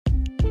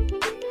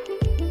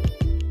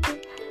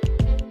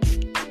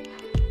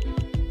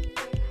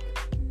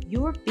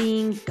your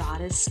being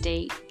goddess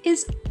state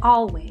is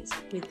always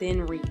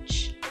within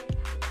reach.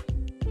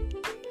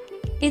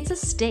 It's a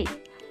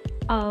state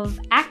of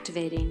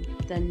activating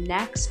the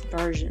next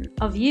version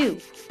of you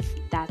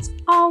that's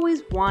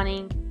always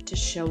wanting to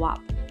show up.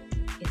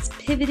 It's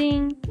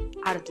pivoting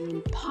out of the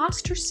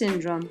imposter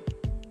syndrome,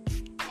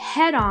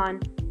 head on,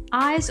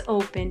 eyes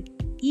open,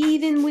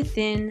 even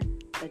within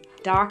the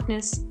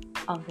darkness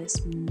of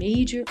this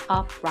major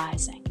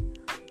uprising.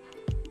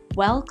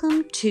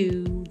 Welcome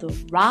to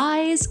the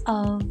Rise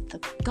of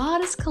the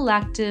Goddess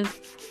Collective.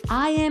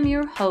 I am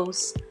your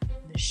host,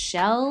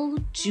 Michelle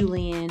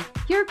Julian,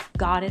 your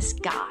goddess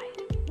guide.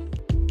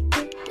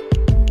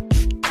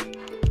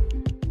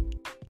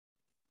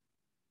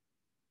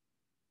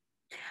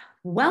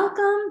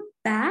 Welcome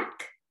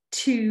back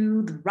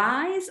to the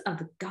Rise of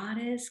the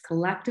Goddess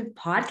Collective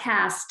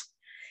podcast.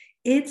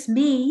 It's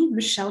me,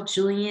 Michelle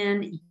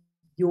Julian,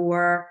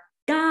 your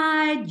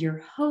guide, your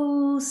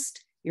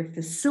host, your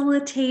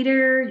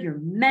facilitator, your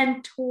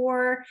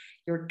mentor,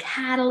 your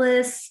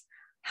catalyst,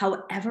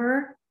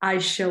 however I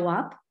show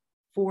up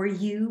for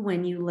you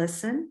when you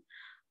listen.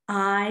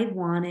 I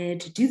wanted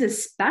to do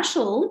this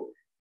special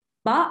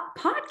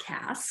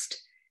podcast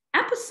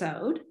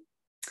episode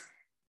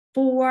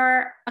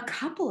for a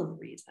couple of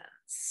reasons.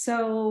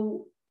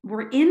 So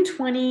we're in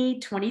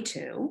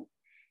 2022,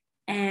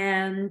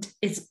 and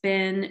it's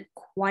been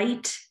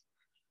quite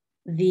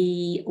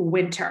the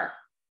winter,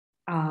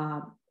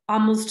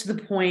 almost to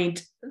the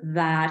point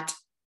that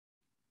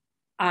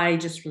I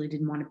just really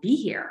didn't want to be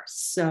here.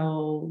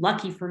 So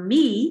lucky for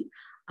me,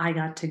 I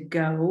got to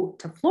go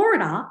to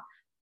Florida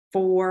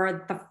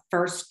for the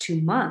first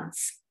 2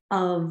 months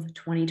of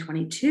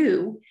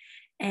 2022.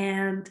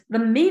 And the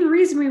main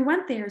reason we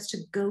went there is to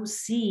go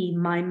see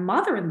my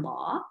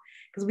mother-in-law,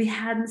 because we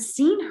hadn't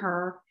seen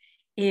her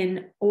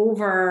in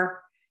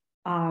over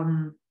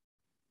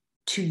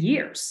 2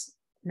 years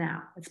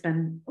now. It's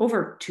been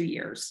over 2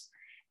 years.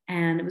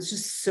 And it was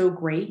just so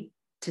great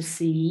to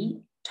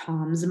see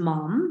Tom's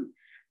mom,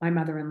 my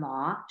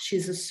mother-in-law.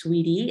 She's a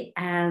sweetie.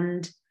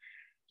 And,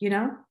 you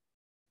know,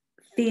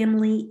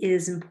 family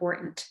is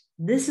important.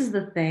 This is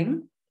the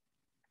thing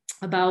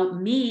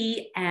about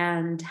me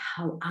and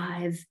how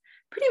I've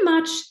pretty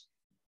much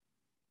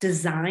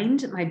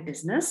designed my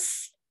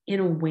business in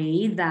a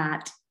way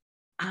that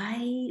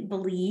I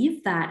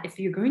believe that if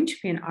you're going to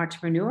be an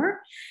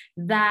entrepreneur,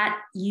 that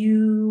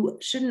you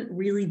shouldn't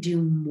really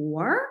do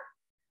more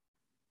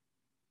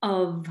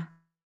of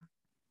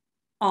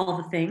all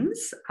the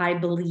things. I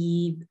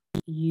believe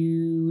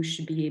you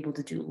should be able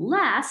to do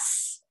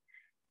less,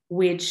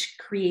 which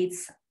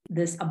creates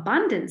this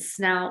abundance.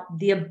 Now,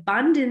 the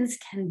abundance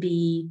can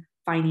be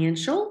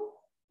financial,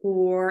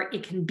 or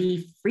it can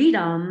be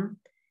freedom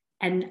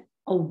and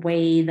a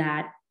way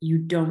that you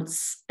don't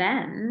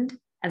spend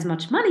as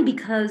much money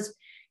because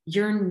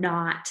you're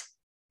not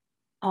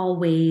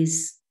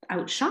always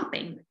out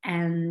shopping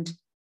and,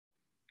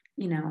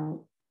 you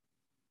know,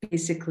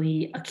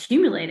 basically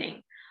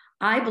accumulating.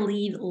 I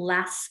believe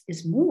less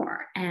is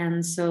more.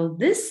 And so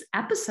this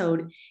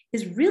episode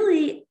is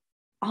really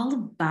all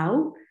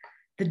about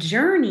the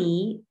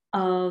journey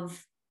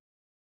of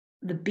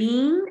the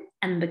being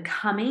and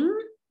becoming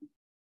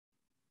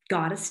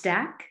goddess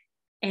deck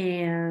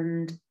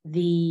and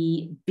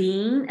the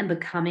being and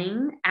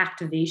becoming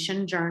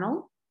activation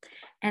journal,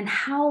 and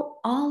how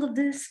all of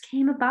this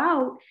came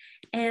about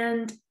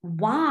and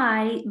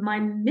why my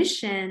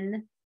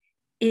mission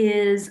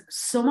is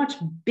so much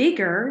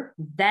bigger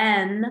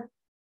than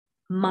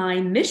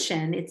my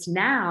mission. It's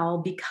now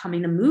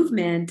becoming a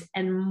movement,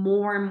 and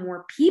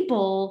more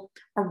people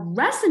are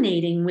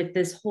resonating with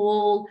this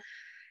whole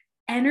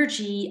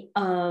energy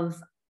of,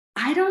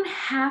 I don't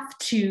have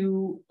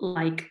to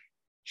like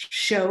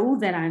show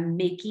that I'm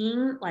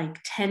making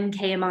like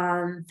 10K a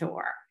month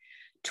or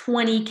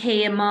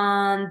 20K a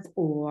month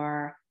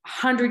or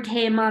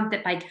 100K a month,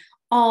 that like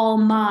all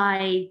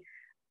my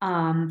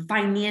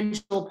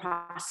financial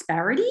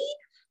prosperity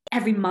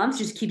every month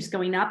just keeps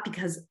going up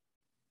because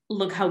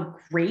look how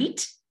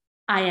great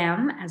I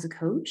am as a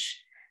coach.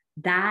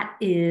 That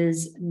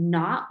is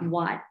not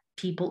what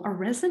people are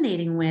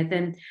resonating with.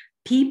 And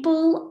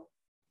people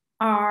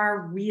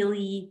are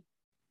really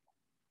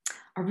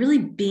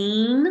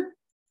being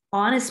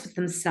honest with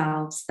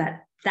themselves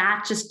that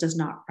just does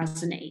not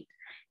resonate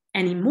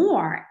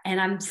anymore.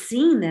 And I'm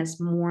seeing this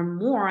more and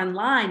more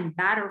online.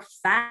 Matter of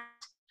fact,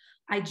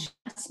 I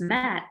just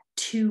met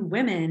 2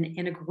 women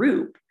in a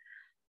group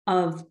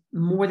of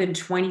more than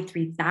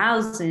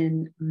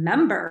 23,000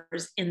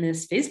 members in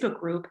this Facebook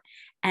group.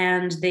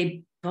 And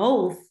they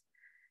both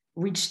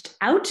reached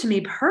out to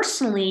me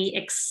personally,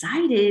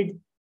 excited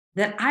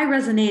that I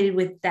resonated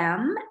with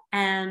them.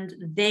 And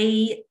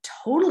they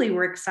totally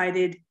were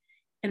excited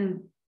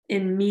in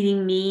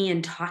meeting me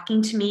and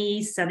talking to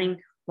me,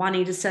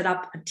 wanting to set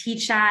up a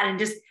T-chat, and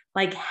just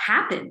like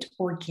happened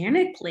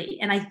organically.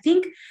 And I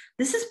think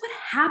this is what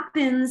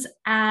happens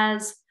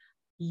as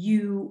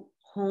you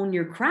hone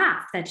your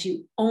craft, that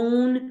you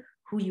own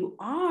who you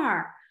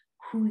are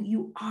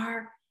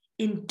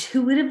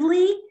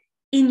intuitively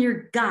in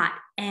your gut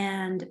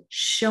and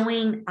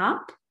showing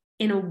up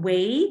in a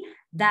way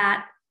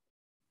that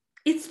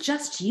it's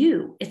just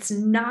you. It's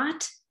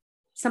not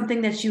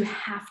something that you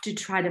have to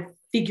try to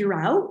figure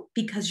out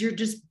because you're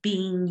just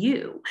being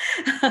you.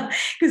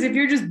 Because if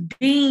you're just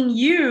being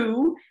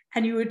you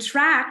and you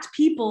attract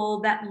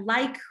people that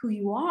like who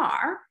you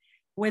are,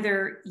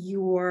 whether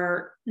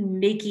you're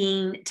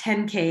making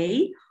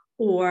 10K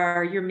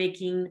or you're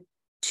making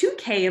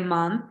 2K a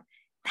month,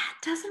 that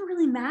doesn't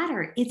really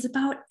matter. It's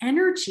about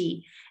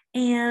energy.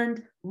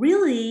 And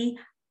really,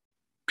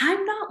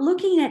 I'm not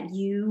looking at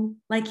you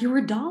like you're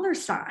a dollar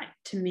sign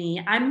to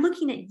me. I'm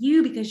looking at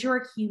you because you're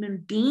a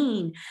human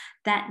being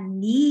that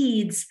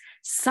needs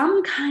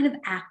some kind of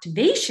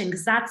activation,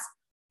 because that's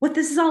what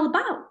this is all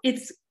about.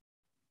 It's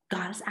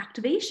goddess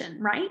activation,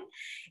 right?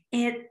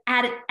 And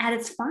at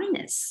its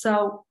finest.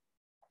 So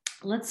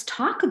let's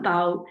talk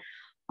about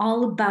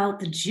all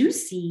about the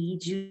juicy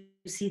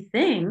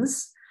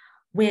things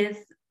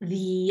with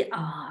the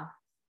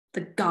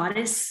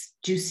goddess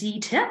juicy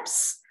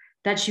tips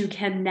that you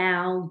can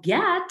now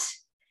get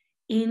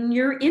in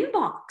your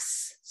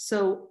inbox.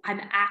 So I'm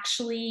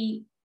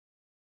actually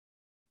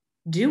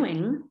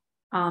doing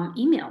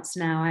emails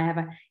now. I have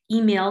an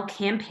email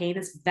campaign.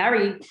 It's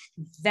very,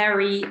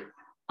 very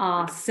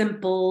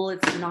simple.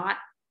 It's not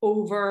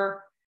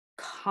over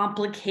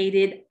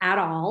complicated at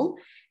all.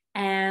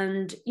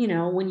 And, you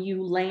know, when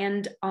you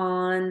land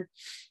on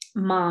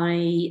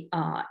my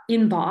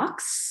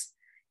inbox,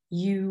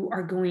 you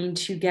are going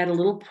to get a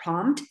little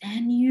prompt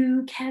and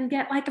you can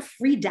get like a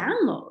free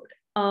download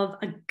of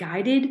a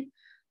guided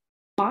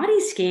body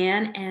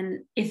scan.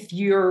 And if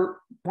you're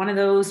one of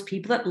those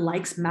people that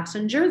likes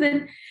Messenger,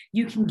 then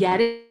you can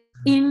get it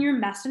in your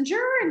Messenger.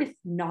 And if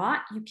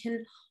not, you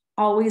can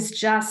always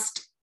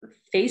just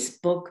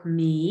Facebook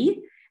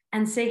me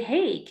and say,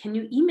 hey, can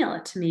you email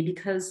it to me?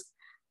 Because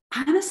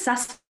I'm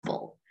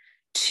accessible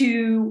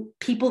to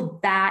people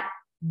that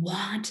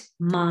want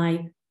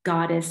my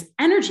goddess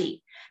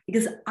energy,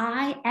 because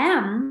I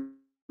am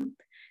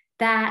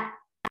that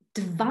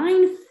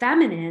divine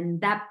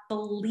feminine that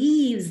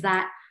believes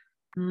that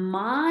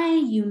my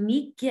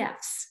unique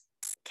gifts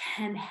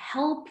can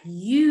help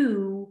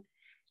you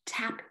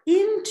tap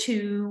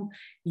into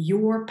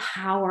your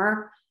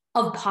power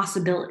of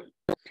possibility.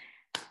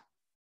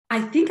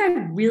 I think I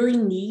really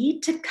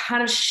need to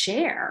kind of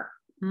share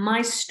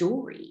my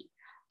story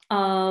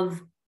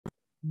of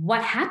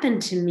what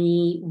happened to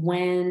me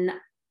when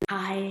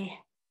I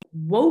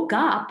woke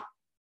up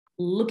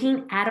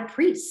looking at a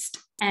priest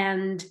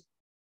and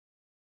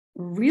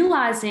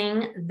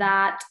realizing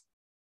that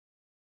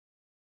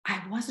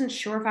I wasn't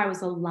sure if I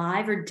was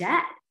alive or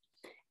dead.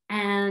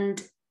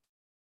 And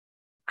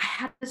I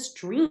had this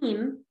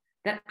dream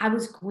that I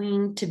was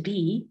going to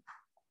be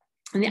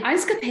in the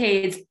ice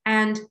capades.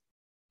 And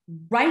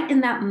right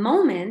in that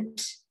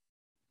moment,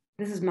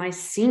 this is my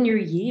senior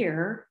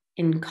year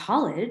in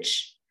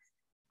college,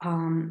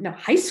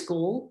 high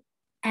school.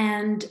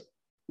 And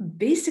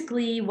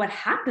basically what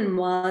happened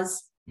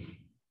was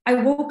I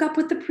woke up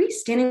with the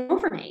priest standing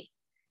over me.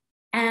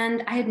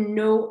 And I had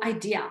no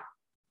idea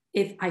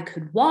if I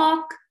could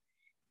walk,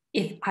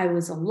 if I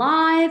was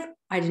alive.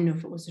 I didn't know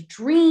if it was a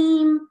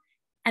dream.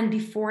 And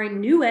before I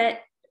knew it,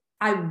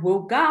 I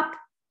woke up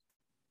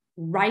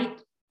right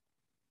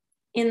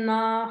in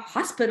the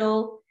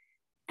hospital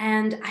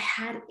and I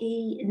had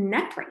a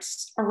neck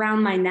brace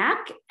around my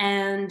neck.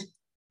 And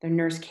the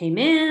nurse came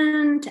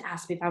in to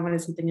ask me if I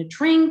wanted something to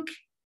drink.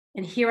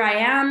 And here I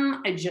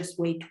am. I just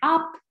wake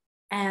up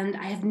and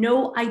I have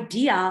no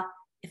idea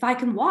if I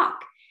can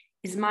walk.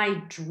 Is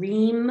my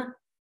dream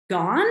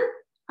gone?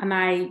 Am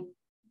I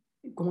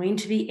going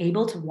to be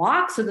able to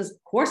walk? So this,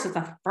 of course, is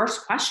the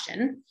first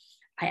question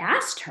I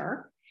asked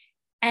her.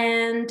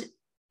 And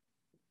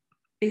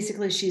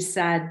basically she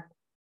said,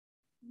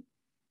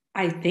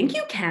 I think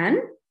you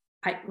can.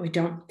 I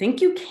don't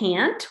think you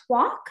can't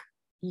walk.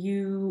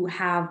 You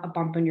have a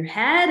bump on your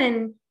head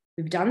and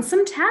we've done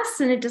some tests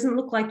and it doesn't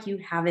look like you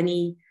have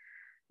any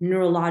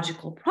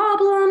neurological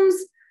problems.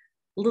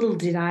 Little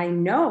did I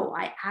know,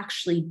 I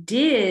actually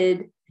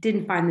didn't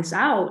find this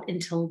out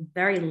until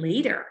very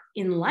later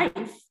in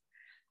life,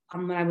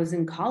 when I was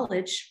in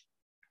college.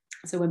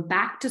 So I went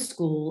back to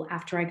school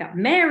after I got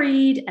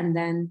married and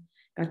then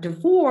got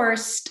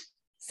divorced,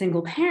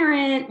 single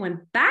parent,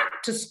 went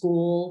back to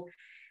school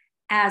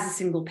as a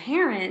single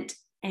parent.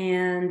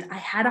 And I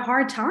had a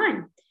hard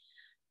time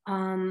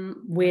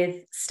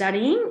with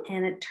studying.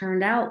 And it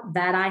turned out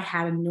that I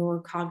had a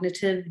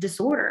neurocognitive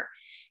disorder.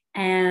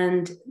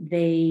 And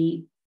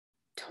they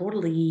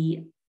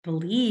totally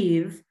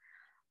believe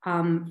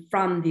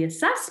from the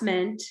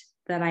assessment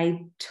that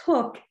I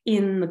took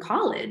in the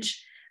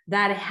college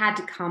that it had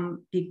to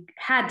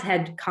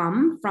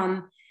come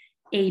from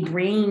a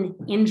brain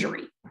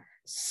injury.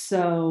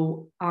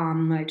 So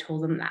I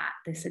told them that.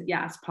 They said,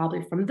 yeah, it's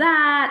probably from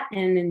that.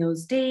 And in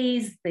those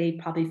days, they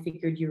probably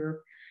figured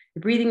you're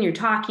breathing, you're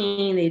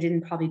talking. They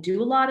didn't probably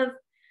do a lot of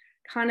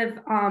kind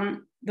of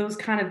those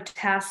kind of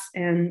tests.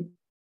 And,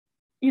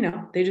 you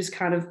know, they just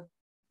kind of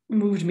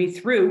moved me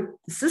through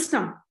the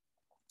system.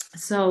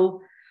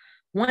 So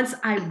once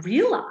I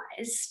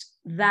realized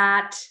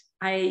that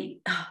I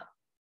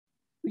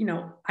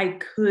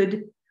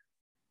could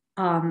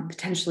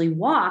potentially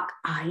walk,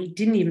 I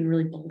didn't even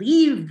really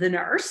believe the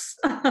nurse.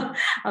 I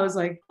was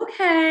like,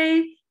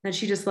 okay. Then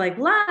she just like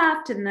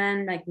left, and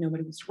then like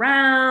nobody was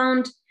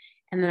around.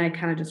 And then I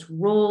kind of just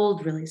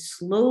rolled really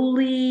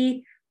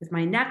slowly with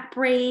my neck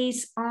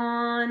brace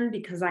on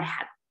because I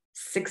had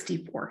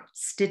 64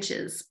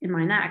 stitches in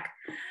my neck.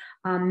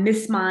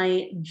 Missed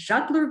my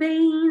jugular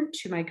vein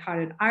to my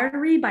carotid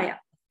artery by a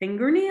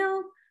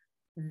fingernail.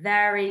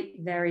 Very,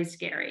 very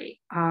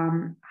scary.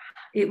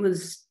 It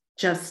was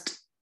just,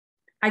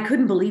 I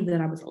couldn't believe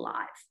that I was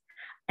alive.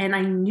 And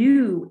I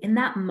knew in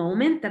that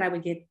moment that I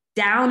would get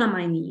down on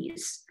my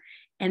knees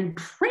and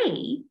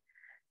pray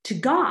to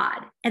God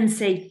and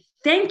say,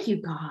 thank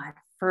you, God,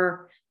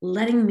 for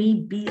letting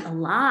me be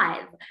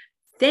alive.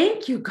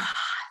 Thank you, God,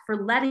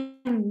 for letting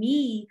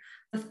me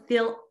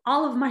fulfill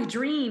all of my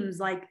dreams,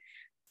 like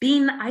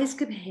being the ice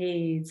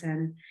capades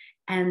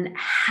and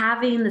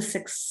having the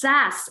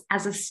success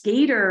as a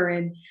skater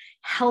and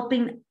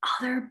helping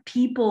other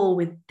people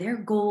with their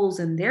goals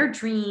and their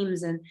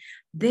dreams and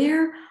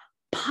their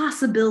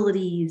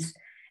possibilities,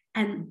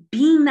 and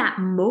being that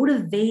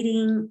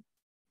motivating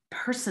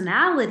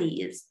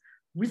personality is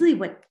really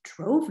what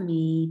drove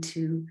me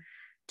to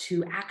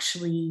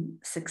actually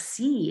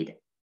succeed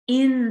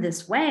in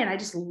this way. And I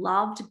just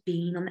loved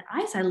being on the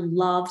ice. I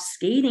loved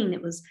skating.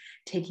 It was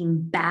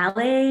taking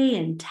ballet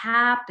and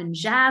tap and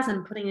jazz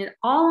and putting it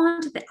all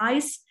onto the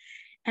ice.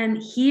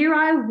 And here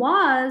I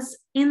was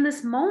in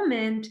this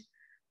moment,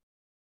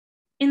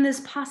 in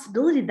this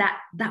possibility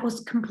that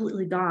was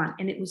completely gone.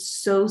 And it was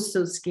so,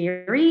 so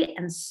scary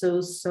and so,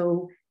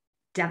 so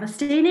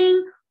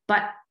devastating.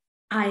 But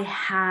I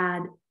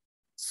had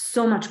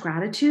so much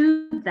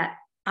gratitude that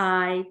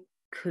I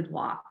could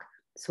walk.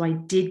 So I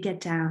did get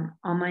down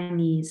on my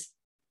knees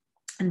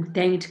and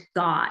thanked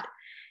God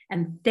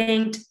and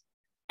thanked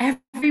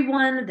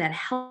everyone that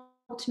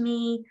helped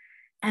me.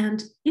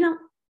 And,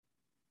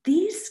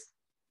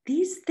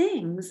 these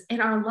things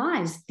in our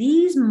lives,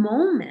 these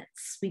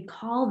moments, we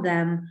call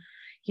them,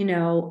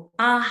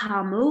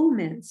 aha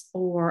moments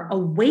or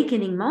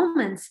awakening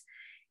moments,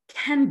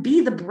 can be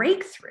the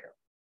breakthrough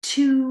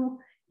to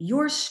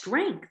your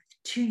strength,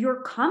 to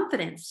your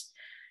confidence,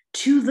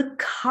 to the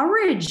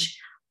courage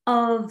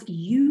of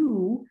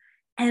you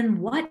and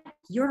what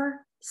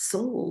your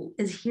soul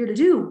is here to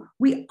do.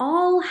 We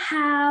all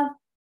have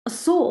a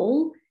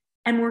soul,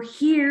 and we're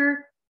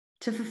here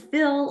to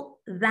fulfill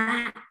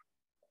that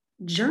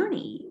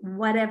journey,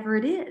 whatever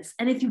it is.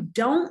 And if you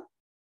don't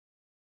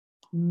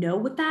know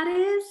what that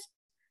is,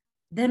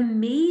 then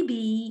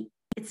maybe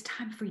it's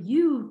time for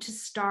you to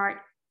start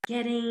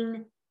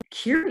getting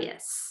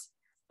curious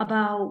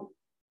about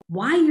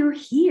why you're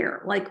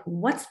here. Like,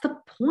 what's the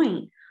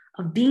point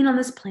of being on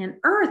this planet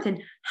Earth,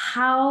 and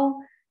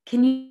how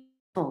can you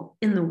live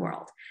in the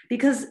world?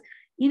 Because,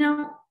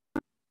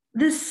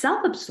 this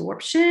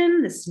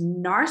self-absorption, this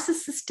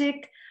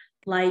narcissistic,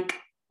 like,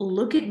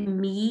 look at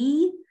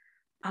me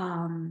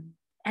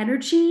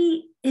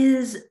energy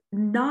is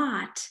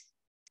not,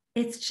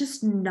 it's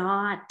just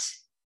not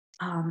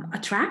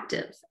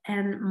attractive.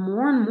 And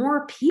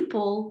more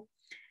people,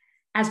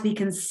 as we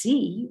can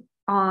see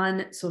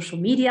on social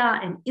media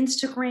and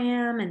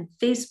Instagram and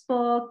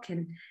Facebook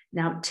and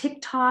now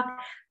TikTok,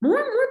 more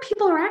and more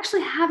people are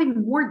actually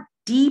having more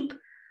deep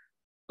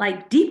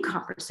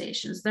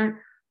conversations.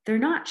 They're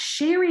not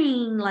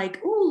sharing like,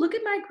 oh, look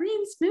at my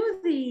green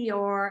smoothie,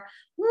 or,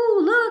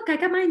 oh, look,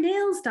 I got my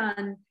nails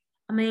done.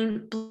 I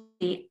mean,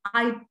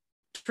 I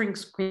drink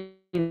green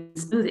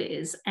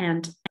smoothies,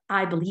 and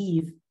I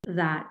believe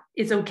that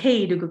it's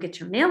okay to go get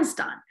your nails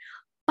done.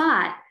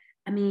 But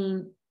I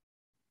mean,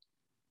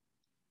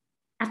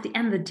 at the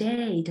end of the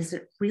day, does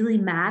it really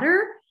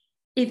matter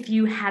if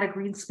you had a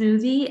green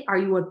smoothie? Are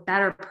you a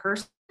better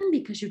person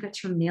because you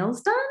got your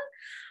nails done?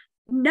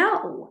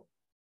 No.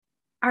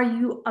 Are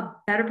you a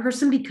better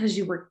person because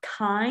you were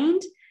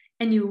kind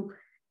and you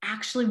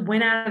actually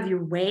went out of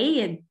your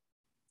way and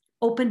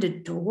opened a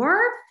door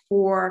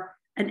for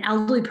an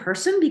elderly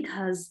person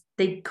because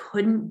they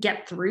couldn't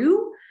get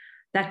through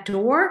that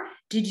door?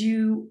 Did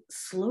you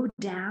slow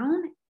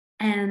down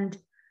and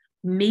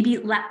maybe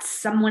let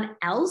someone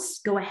else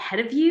go ahead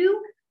of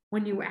you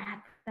when you were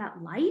at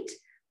that light?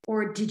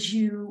 Or did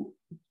you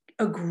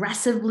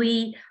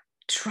aggressively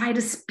try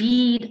to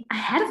speed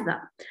ahead of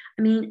them?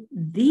 I mean,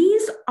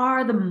 these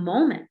are the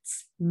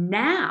moments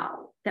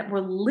now that we're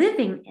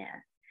living in.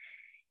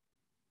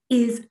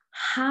 Is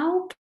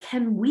how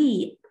can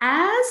we,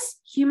 as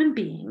human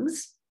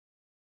beings,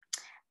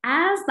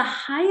 as the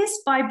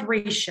highest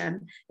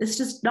vibration, this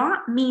does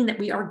not mean that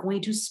we are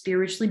going to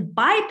spiritually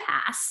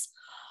bypass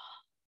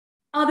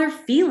other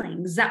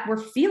feelings that we're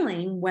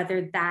feeling,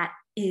 whether that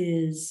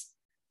is,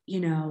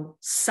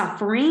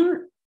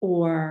 suffering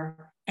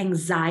or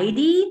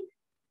anxiety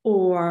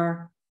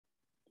or,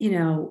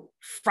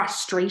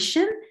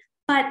 frustration,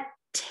 but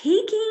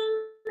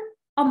taking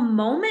a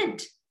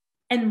moment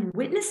and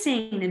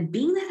witnessing and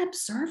being that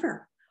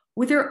observer.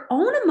 with their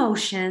own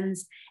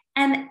emotions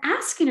and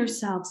asking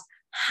ourselves,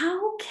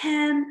 how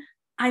can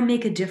I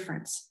make a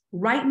difference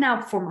right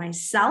now for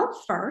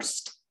myself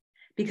first?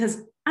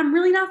 Because I'm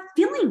really not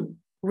feeling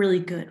really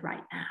good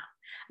right now.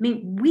 I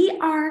mean, we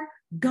are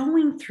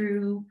going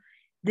through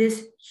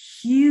this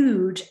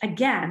huge,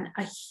 again,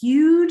 a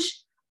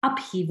huge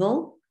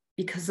upheaval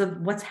because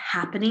of what's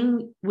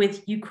happening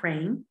with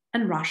Ukraine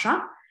and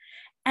Russia.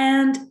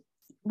 And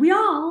we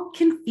all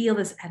can feel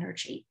this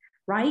energy,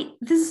 right?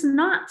 This is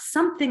not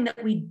something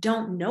that we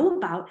don't know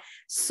about.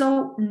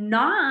 So,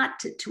 not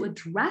to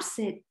address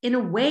it in a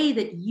way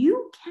that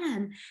you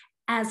can,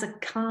 as a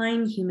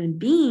kind human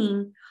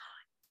being,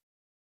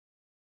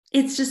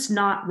 it's just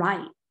not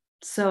right.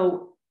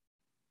 So,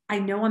 I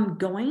know I'm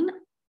going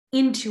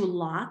into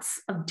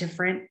lots of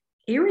different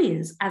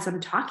areas as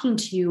I'm talking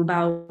to you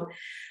about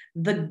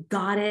the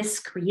goddess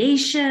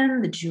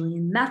creation, the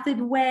Julian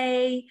method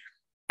way,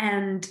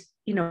 and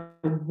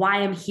why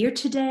I'm here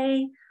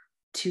today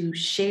to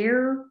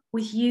share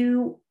with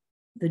you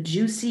the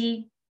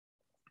juicy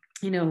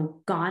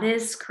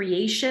goddess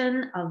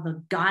creation of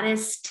the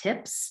goddess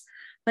tips.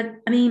 But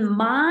I mean,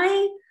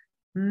 my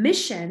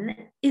mission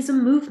is a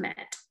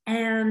movement,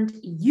 and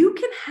you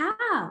can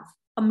have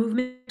a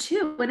movement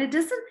too, and it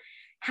doesn't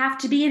have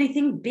to be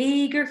anything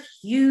big or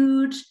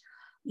huge.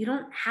 You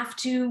don't have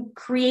to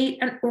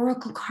create an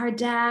oracle card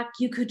deck.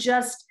 You could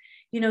just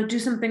do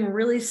something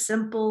really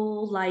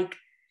simple, like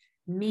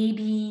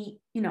maybe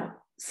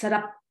set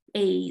up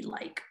a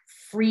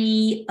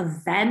free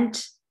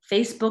event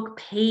Facebook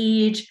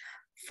page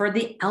for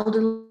the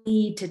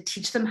elderly to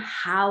teach them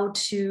how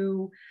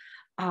to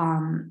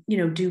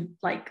do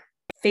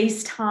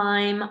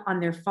FaceTime on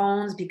their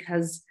phones,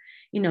 because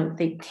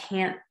they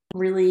can't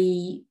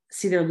really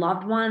see their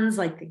loved ones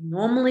like they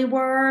normally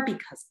were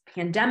because of the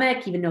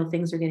pandemic. Even though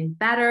things are getting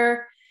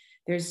better,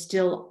 there's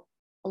still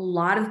a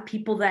lot of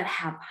people that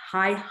have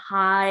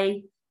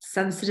high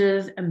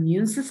sensitive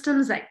immune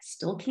systems that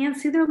still can't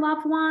see their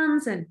loved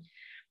ones. And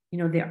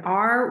there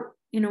are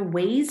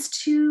ways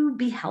to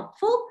be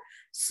helpful.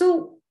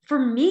 So for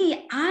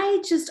me,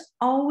 I just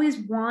always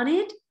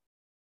wanted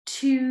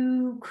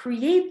to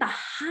create the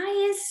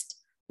highest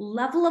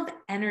level of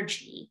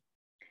energy.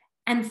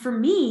 And for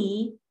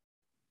me,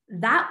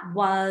 that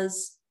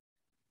was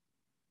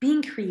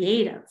being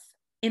creative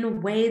in a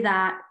way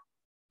that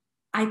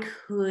I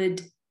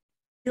could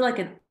feel like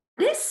an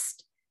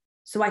artist,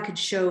 so I could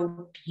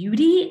show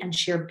beauty and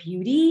share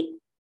beauty,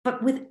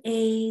 but with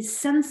a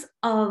sense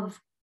of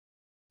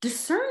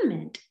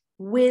discernment,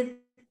 with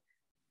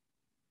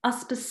a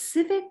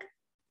specific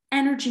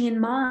energy in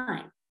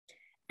mind.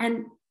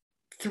 And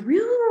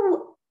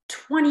through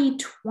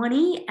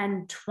 2020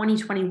 and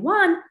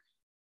 2021,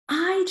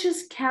 I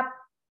just kept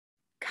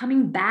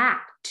coming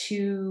back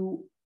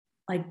to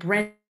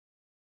Brené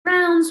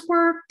Brown's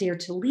work, Dare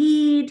to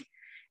Lead,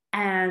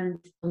 and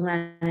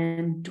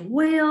Glennon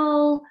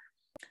Doyle,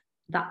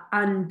 the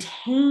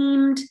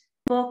Untamed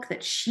book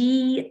that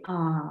she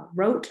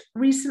wrote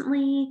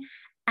recently.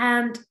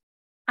 And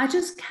I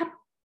just kept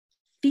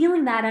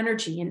feeling that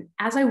energy. And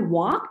as I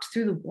walked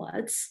through the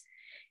woods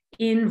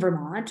in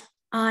Vermont,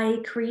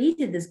 I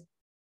created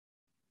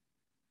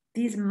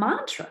these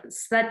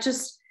mantras that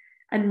just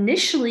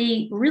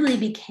initially really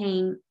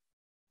became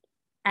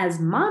as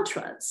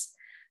mantras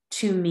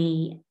to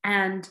me.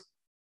 And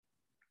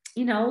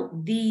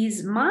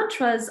these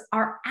mantras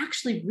are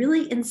actually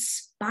really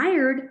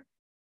inspired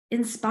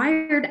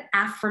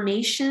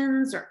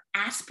affirmations or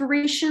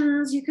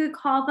aspirations, you could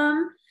call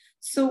them.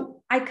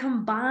 So I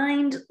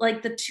combined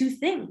the two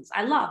things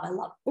I love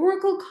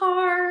oracle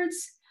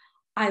cards.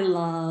 I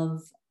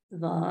love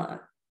the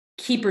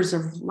keepers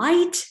of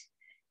light,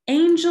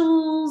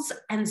 angels.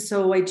 And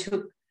so I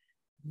took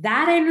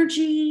that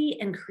energy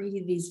and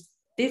created these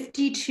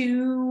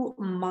 52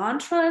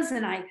 mantras.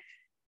 And I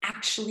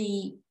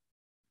actually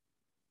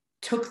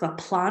took the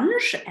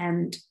plunge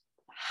and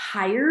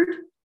hired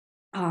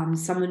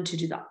someone to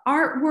do the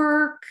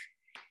artwork.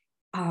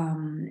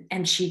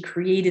 And she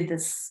created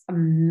this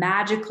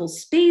magical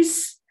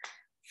space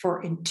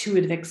for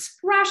intuitive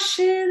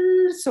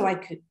expression, so I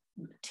could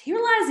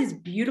materialize these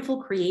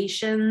beautiful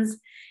creations,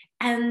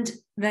 and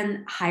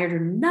then hired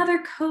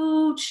another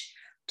coach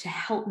to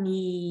help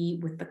me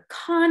with the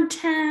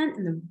content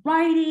and the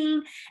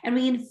writing. And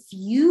we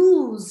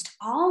infused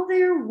all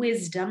their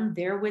wisdom,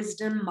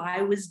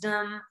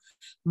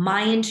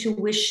 my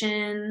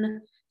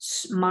intuition,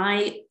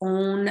 my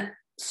own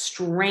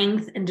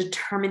strength and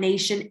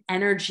determination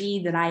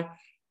energy that I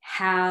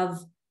have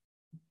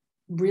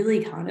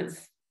really kind of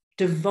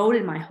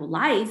devoted my whole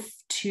life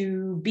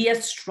to be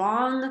a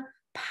strong,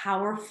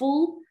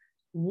 powerful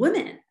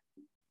woman.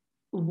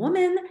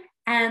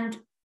 And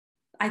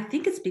I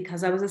think it's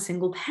because I was a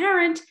single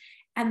parent.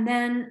 And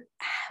then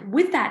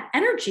with that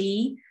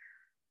energy,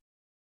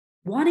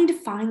 wanting to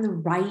find the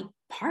right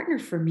partner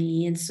for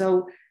me. And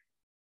so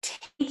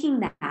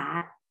taking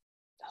that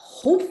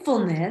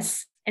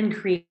hopefulness and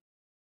creating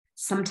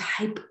some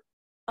type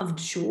of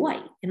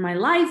joy in my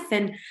life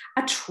and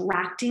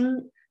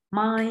attracting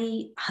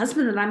my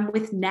husband that I'm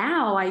with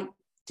now, I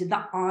did the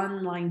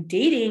online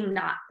dating,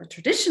 not the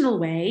traditional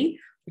way,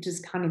 which is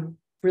kind of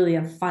really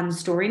a fun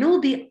story. And it will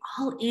be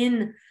all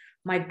in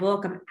my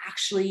book. I'm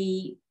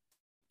actually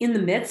in the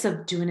midst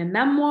of doing a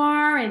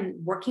memoir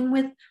and working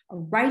with a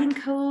writing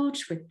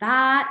coach with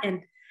that.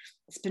 And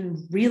it's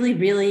been really,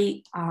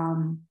 really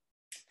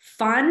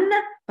fun,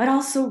 but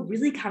also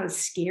really kind of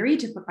scary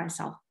to put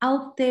myself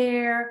out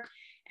there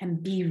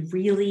and be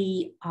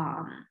really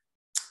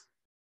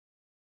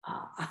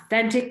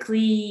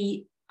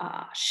authentically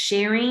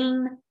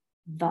sharing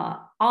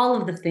all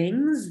of the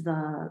things,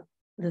 the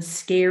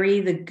scary,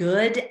 the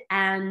good,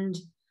 and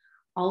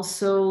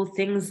also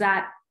things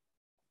that,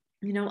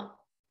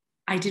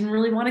 I didn't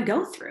really want to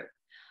go through.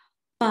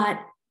 But,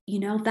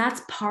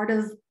 that's part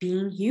of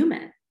being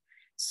human.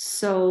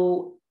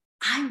 So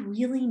I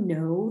really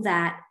know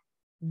that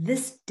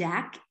this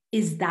deck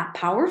is that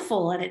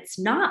powerful. And it's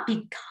not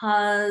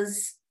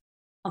because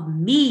of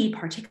me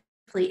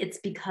particularly, it's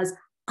because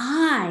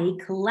I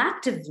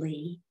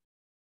collectively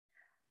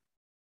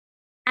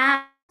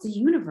ask the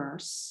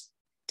universe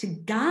to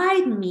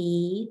guide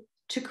me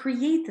to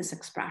create this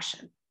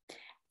expression.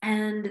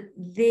 And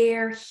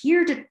they're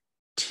here to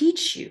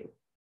teach you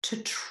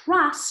to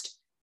trust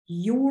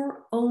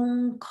your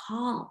own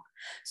call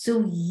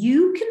so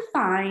you can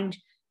find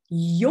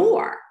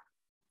your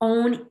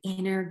own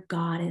inner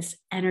goddess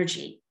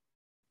energy.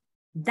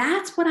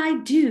 That's what I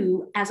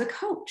do as a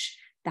coach.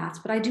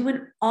 That's what I do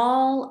in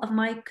all of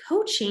my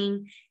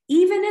coaching,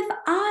 even if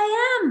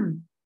I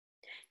am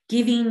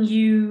giving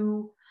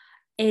you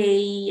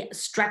a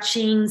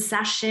stretching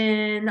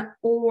session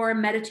or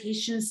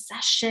meditation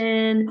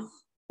session,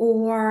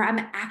 or I'm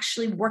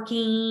actually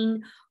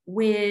working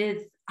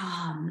with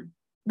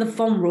the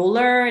foam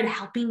roller and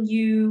helping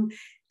you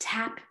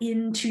tap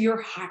into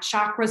your heart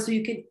chakra so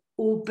you can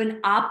open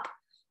up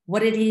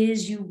what it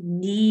is you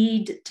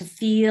need to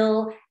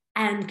feel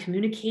and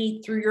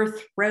communicate through your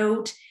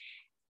throat.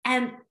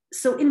 And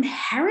so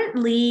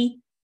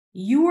inherently,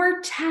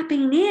 you're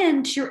tapping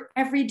into your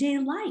everyday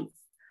life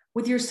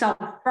with yourself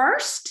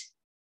first.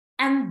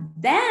 And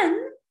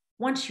then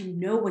once you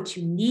know what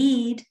you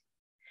need,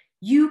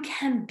 you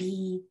can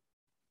be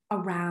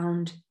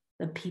around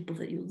the people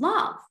that you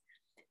love.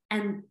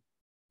 And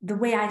the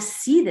way I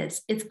see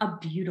this, it's a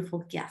beautiful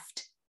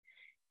gift.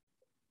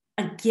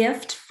 A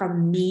gift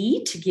from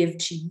me to give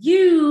to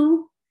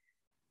you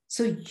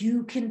so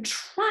you can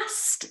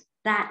trust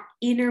that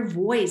inner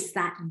voice,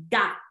 that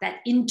gut, that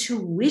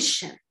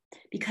intuition.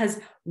 Because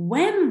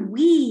when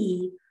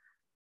we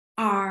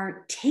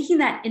are taking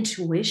that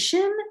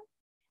intuition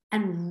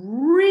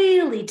and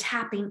really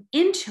tapping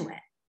into it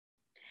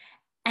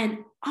and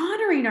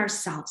honoring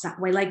ourselves that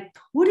way, like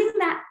putting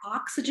that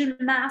oxygen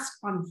mask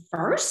on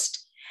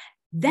first,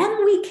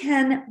 then we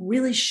can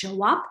really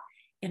show up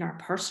in our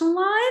personal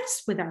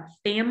lives, with our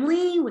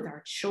family, with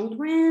our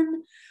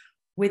children,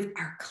 with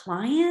our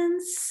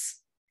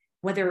clients,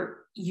 whether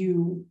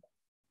you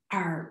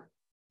are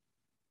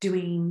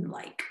doing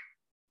like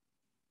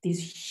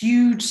these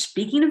huge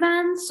speaking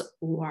events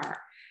or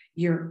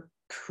you're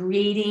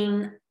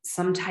creating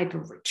some type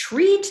of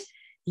retreat,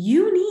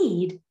 you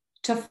need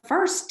to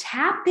first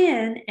tap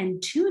in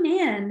and tune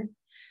in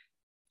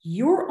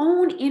your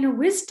own inner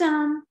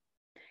wisdom.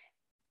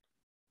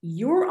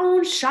 Your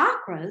own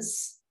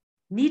chakras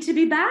need to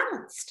be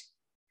balanced,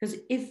 because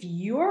if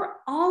you're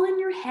all in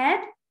your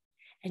head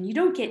and you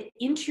don't get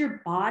into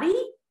your body,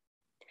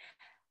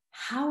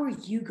 how are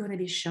you going to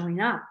be showing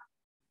up?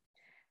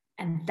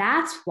 And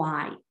that's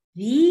why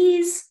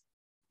these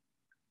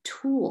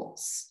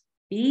tools,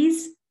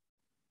 these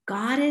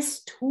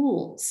goddess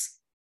tools,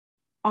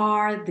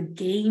 are the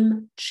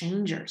game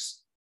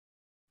changers.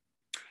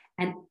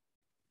 And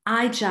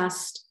I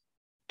just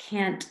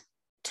can't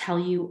tell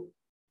you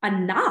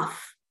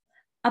enough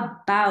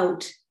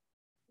about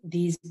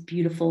these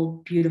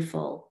beautiful,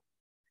 beautiful,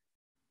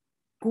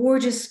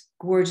 gorgeous,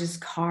 gorgeous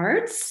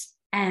cards.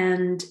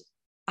 And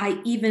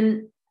I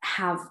even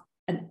have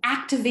an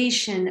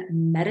activation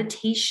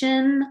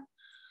meditation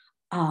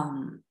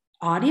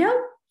audio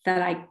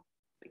that I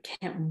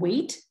can't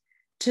wait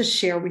to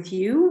share with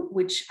you,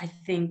 which I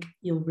think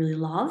you'll really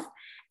love.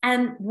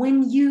 And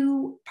when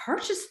you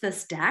purchase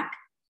this deck,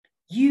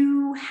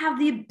 you have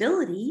the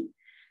ability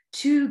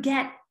to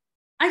get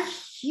a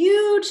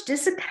huge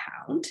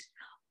discount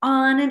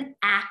on an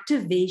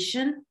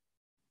activation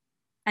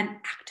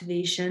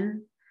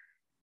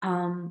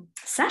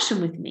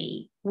session with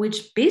me,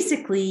 which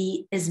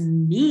basically is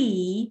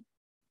me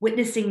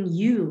witnessing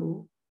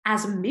you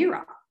as a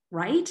mirror,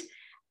 right?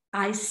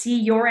 I see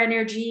your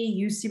energy,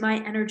 you see my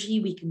energy.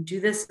 We can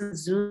do this in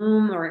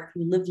Zoom, or if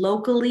you live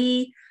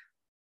locally,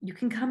 you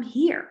can come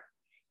here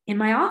in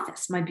my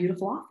office, my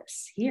beautiful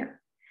office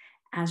here.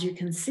 As you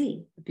can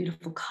see, the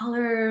beautiful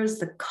colors,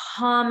 the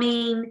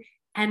calming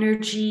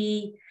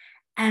energy,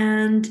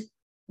 and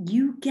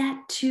you get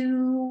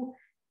to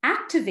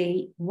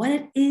activate what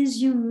it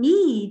is you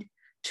need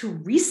to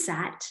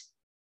reset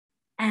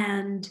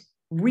and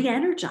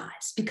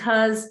re-energize.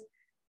 Because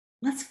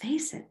let's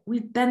face it,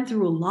 we've been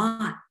through a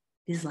lot.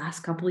 these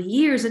last couple of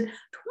years. And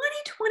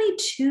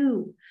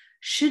 2022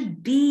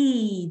 should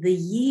be the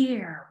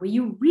year where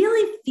you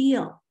really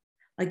feel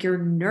like you're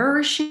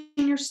nourishing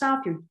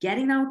yourself, you're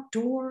getting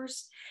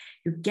outdoors,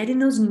 you're getting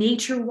those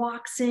nature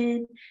walks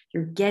in,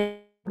 you're getting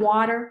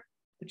water,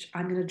 which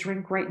I'm going to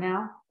drink right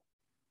now.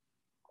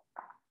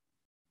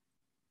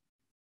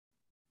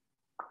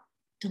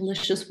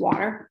 Delicious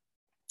water.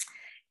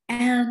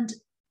 And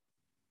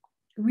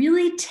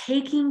really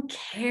taking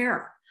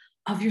care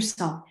of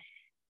yourself.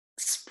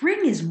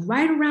 Spring is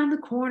right around the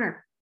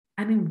corner.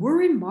 I mean,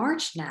 we're in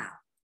March now,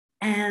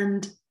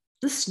 and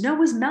the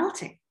snow is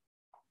melting.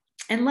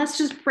 And let's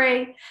just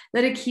pray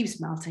that it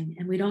keeps melting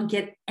and we don't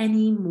get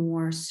any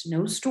more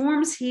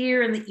snowstorms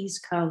here in the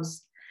East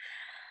Coast.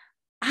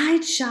 I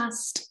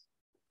just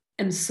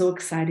am so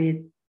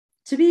excited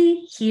to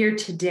be here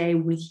today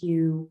with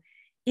you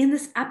in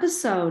this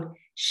episode,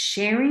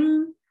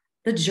 sharing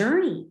the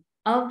journey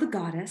of the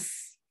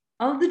goddess,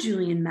 of the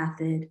Julian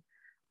method,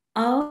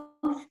 of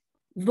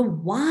the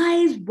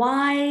wise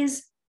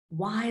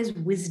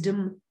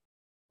wisdom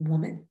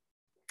woman.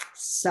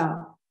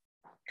 So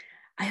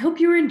I hope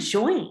you're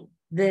enjoying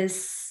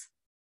this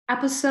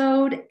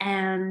episode,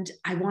 and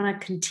I want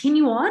to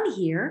continue on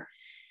here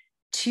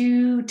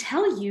to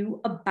tell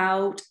you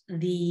about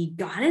the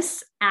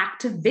Goddess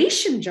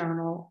Activation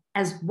Journal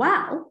as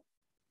well.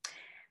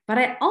 But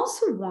I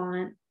also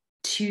want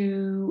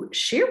to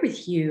share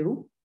with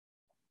you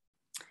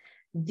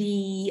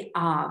the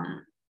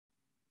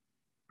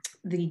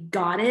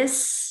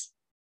Goddess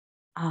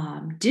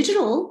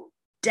digital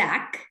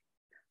deck,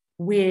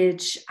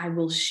 which I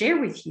will share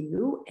with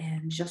you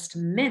in just a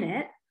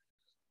minute.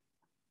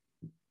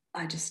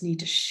 I just need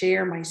to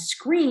share my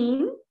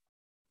screen.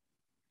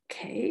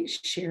 Okay,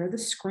 share the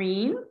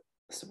screen.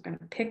 So I'm going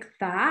to pick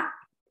that.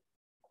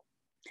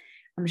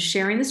 I'm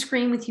sharing the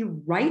screen with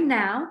you right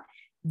now.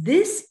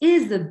 This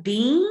is the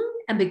Being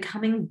and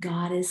Becoming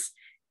Goddess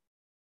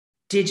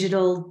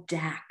digital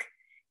deck.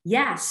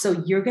 Yeah,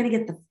 so you're going to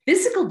get the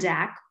physical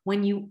deck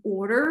when you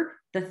order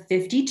the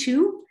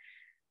 52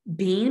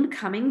 Being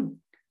Becoming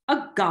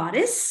a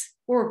Goddess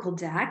Oracle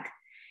deck.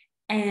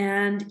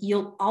 And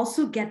you'll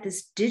also get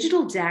this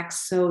digital deck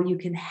so you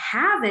can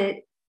have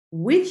it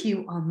with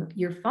you on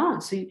your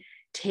phone. So you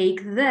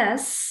take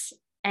this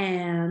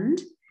and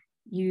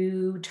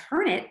you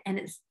turn it,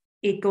 and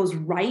it goes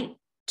right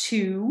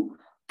to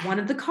one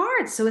of the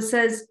cards. So it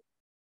says,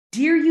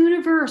 "Dear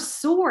Universe,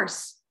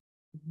 Source,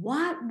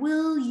 what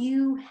will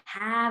you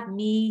have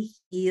me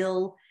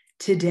heal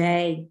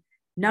today?"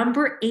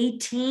 Number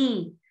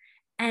 18.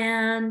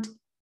 And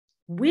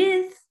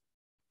with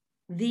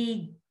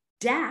the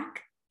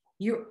deck,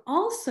 you're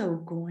also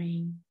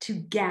going to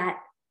get,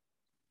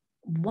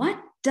 what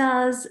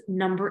does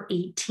number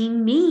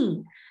 18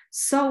 mean?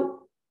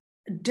 So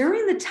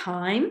during the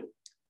time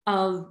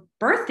of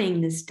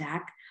birthing this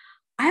deck,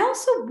 I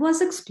also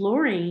was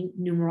exploring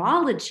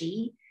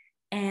numerology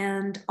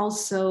and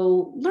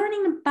also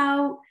learning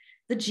about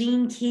the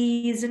gene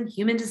keys and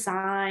human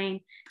design.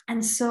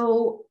 And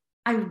so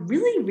I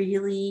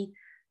really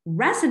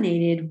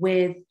resonated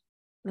with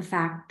the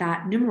fact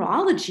that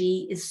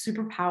numerology is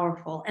super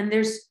powerful, and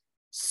there's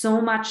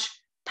so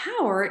much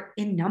power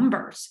in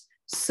numbers.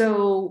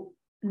 So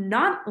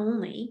not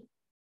only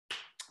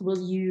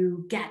will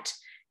you get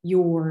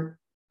your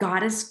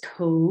goddess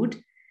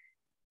code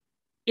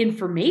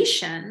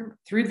information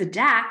through the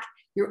deck,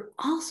 you're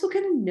also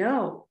going to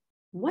know,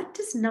 what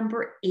does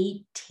number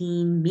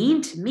 18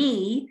 mean to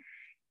me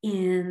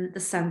in the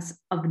sense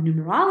of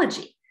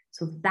numerology?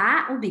 So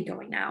that will be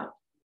going out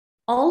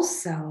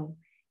also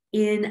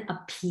in a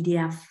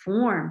PDF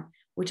form,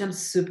 which I'm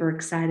super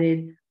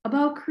excited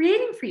about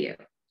creating for you.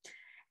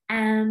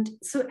 And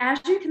so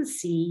as you can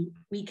see,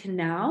 we can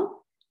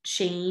now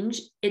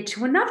change it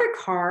to another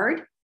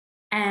card,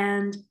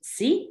 and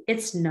see,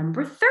 it's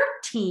number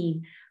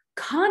 13.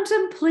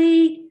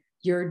 Contemplate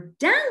your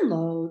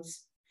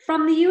downloads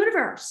from the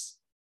universe.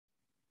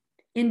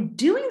 In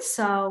doing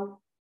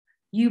so,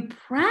 you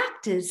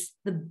practice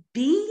the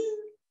being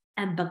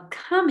and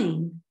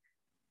becoming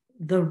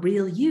the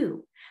real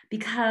you,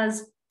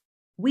 because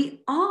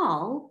we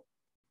all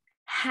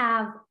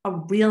have a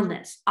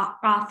realness, an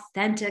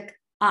authentic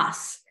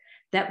us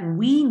that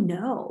we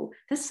know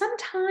that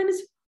sometimes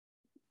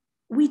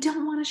we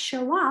don't want to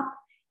show up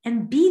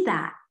and be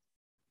that.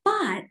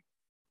 But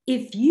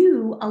if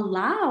you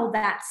allow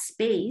that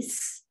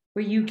space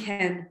where you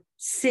can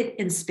sit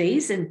in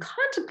space and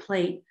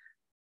contemplate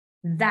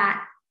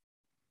that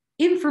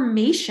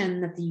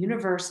information that the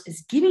universe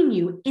is giving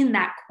you in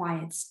that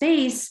quiet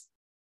space,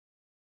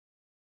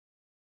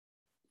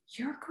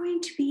 you're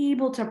going to be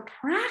able to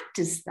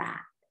practice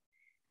that,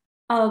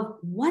 of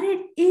what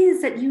it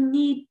is that you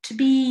need to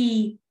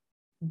be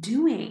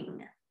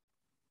doing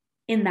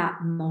in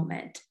that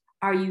moment.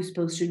 Are you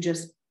supposed to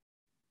just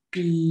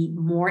be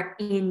more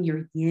in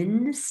your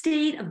yin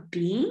state of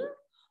being?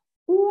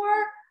 Or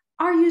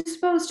are you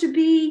supposed to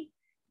be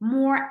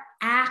more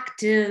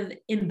active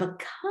in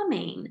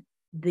becoming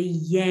the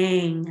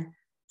yang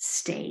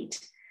state?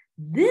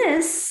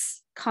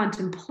 This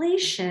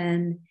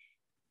contemplation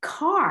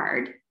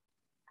card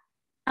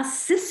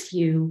assists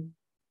you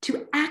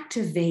to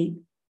activate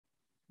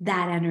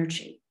that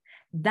energy.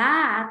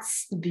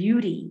 That's the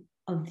beauty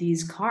of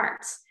these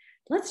cards.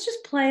 Let's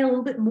just play a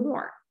little bit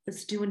more.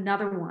 Let's do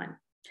another one.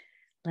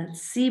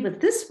 Let's see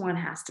what this one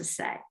has to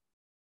say.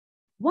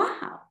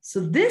 Wow. So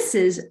this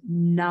is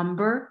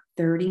number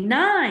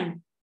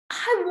 39.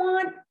 I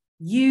want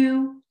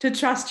you to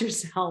trust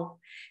yourself.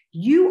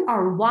 You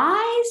are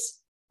wise.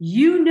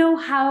 You know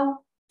how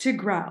to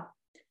grow.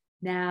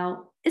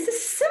 Now, it's a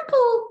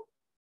simple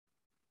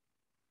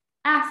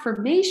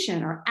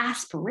affirmation or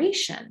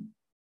aspiration,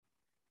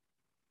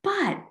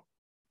 but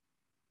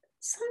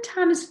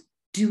sometimes,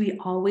 do we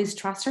always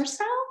trust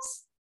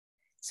ourselves?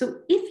 So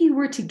if you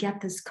were to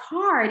get this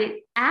card,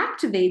 it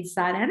activates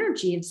that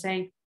energy of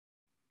saying,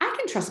 I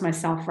can trust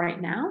myself right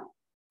now.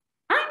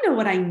 I know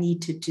what I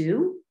need to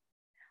do.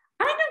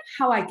 I know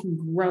how I can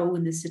grow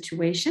in this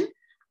situation.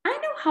 I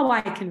know how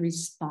I can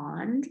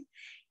respond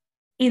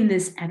in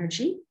this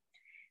energy.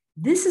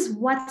 This is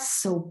what's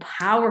so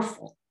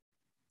powerful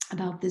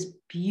about this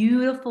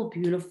beautiful,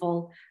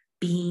 beautiful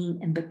being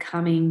and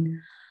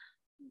becoming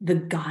the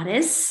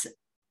Goddess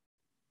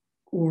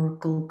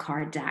Oracle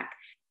card deck.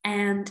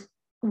 And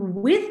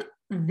with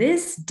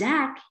this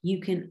deck, you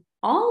can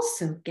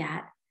also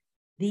get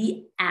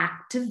the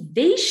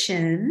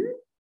activation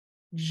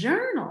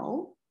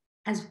journal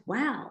as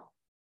well.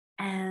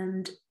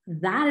 And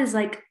that is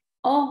like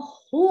a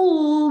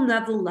whole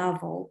nother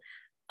level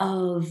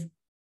of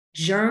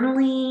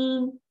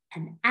journaling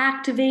and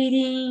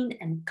activating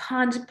and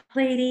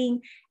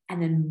contemplating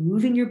and then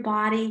moving your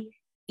body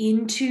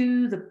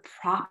into the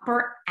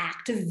proper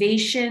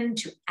activation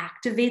to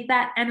activate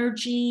that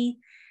energy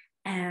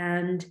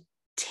and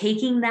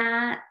taking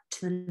that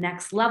to the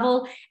next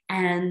level.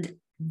 And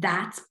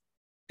that's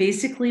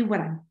basically what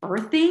I'm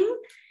birthing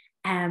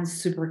and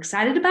super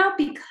excited about,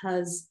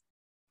 because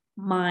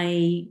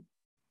my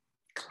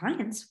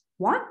clients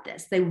want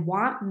this. They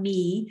want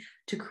me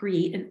to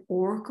create an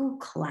Oracle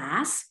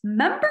class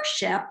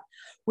membership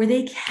where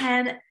they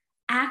can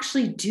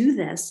actually do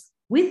this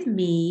with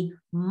me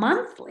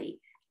monthly.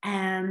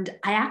 And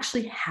I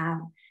actually have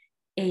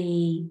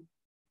a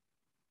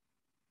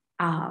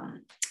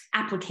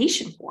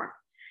application form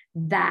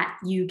that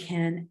you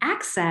can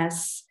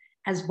access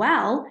as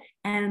well.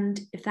 And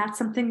if that's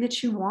something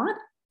that you want,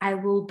 I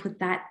will put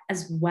that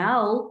as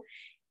well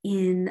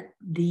in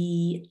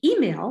the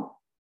email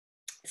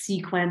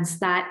sequence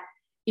that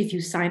if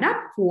you sign up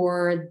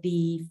for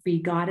the free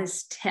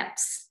goddess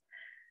tips.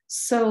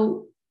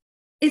 So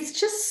it's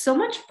just so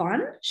much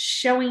fun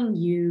showing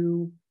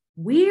you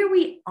where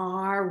we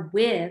are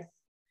with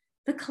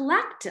the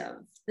collective,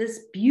 this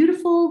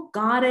beautiful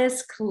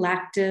goddess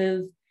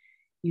collective.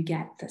 You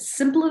get the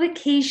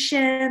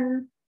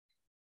simplification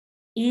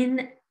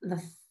in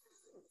the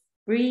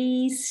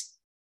free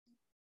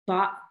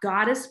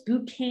goddess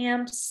boot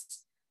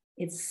camps.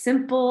 It's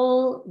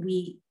simple.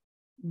 We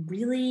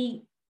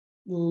really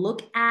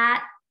look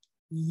at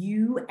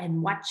you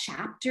and what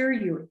chapter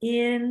you're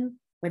in,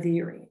 whether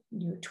you're in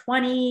your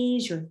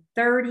 20s, your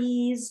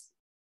 30s,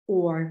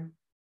 or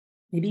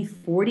maybe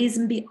 40s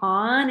and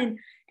beyond,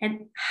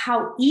 and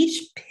how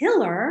each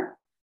pillar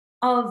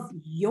of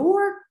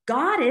your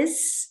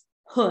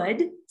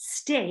goddesshood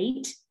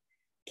state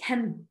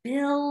can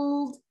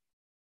build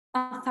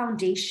a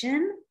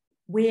foundation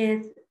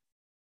with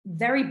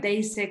very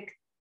basic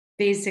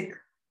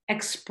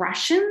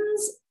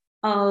expressions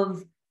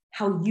of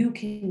how you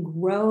can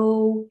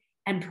grow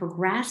and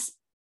progress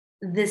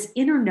this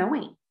inner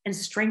knowing and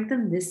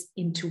strengthen this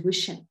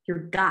intuition, your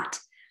gut.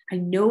 I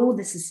know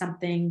this is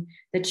something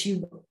that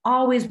you've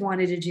always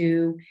wanted to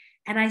do.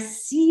 And I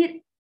see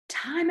it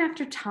time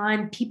after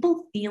time,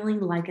 people feeling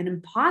like an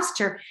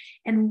imposter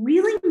and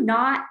really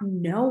not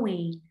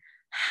knowing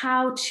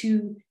how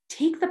to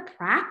take the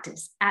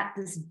practice at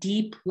this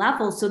deep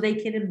level so they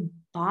can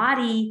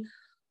embody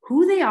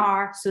who they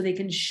are, so they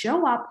can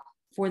show up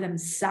for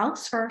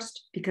themselves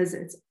first, because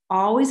it's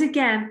always,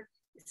 again,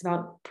 it's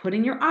about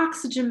putting your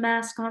oxygen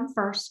mask on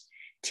first,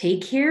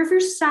 take care of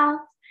yourself,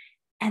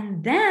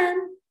 and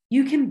then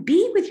you can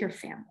be with your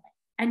family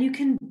and you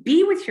can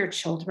be with your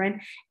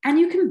children and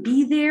you can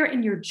be there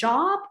in your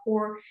job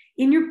or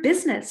in your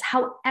business,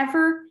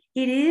 however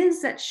it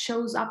is that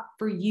shows up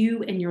for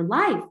you in your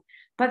life.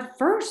 But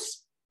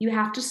first, you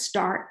have to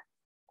start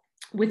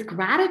with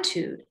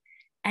gratitude.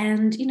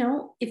 And,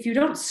 if you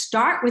don't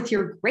start with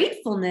your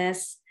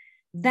gratefulness,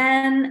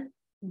 then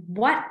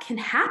what can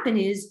happen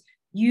is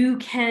you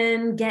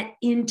can get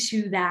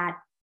into that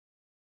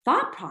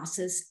thought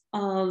process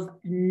of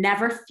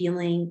never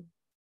feeling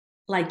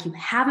like you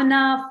have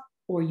enough,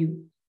 or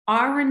you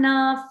are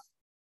enough,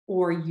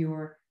 or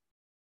you're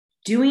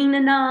doing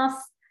enough,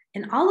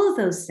 and all of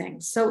those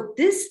things. So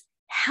this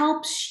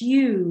helps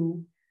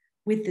you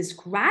with this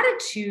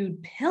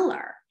gratitude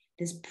pillar,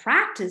 this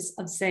practice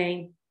of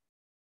saying,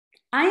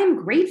 I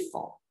am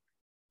grateful.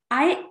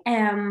 I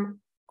am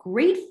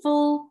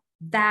grateful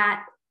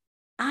that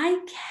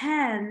I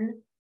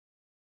can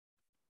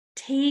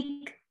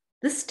take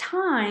this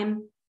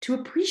time to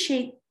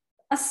appreciate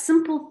a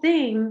simple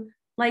thing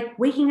like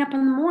waking up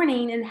in the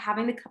morning and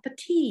having a cup of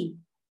tea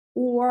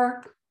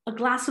or a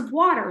glass of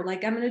water,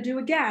 like I'm going to do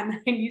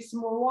again. I need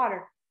some more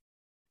water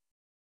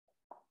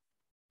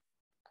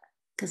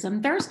because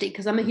I'm thirsty,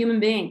 because I'm a human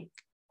being.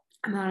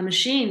 I'm not a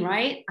machine,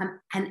 right? I'm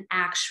an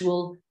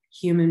actual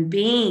human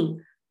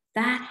being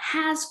that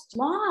has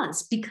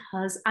flaws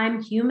because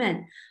I'm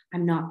human.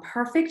 I'm not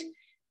perfect,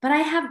 but I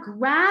have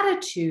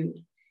gratitude.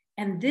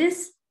 And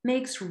this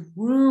makes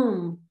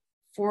room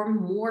for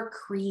more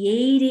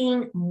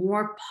creating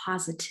more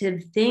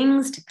positive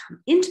things to come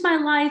into my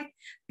life,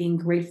 being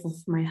grateful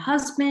for my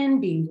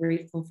husband, being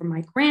grateful for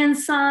my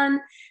grandson,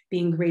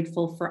 being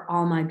grateful for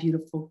all my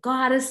beautiful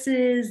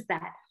goddesses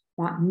that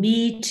want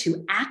me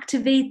to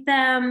activate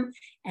them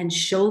and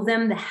show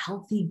them the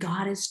healthy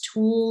goddess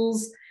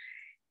tools.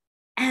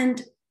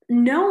 And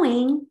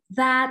knowing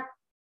that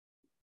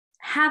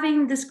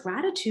having this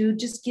gratitude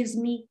just gives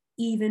me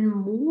even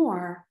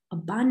more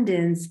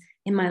abundance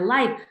in my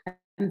life.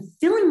 I'm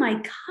filling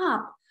my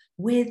cup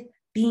with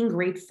being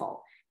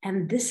grateful.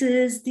 And this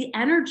is the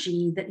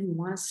energy that you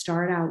want to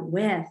start out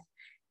with.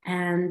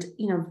 And,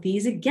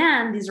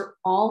 these are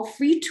all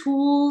free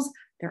tools.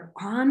 They're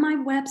on my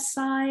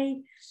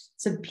website.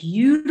 It's a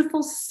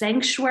beautiful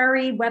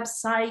sanctuary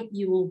website.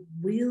 You will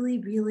really,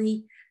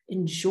 really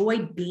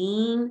enjoy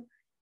being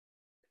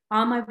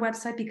on my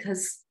website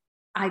because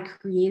I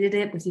created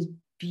it with these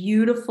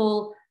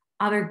beautiful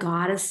other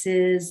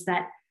goddesses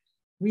that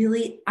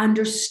really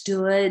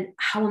understood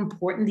how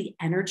important the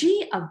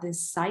energy of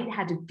this site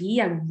had to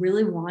be. I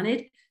really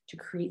wanted to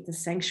create the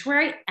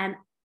sanctuary, and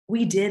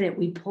we did it.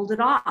 We pulled it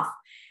off.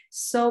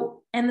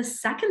 So, and the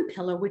second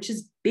pillar, which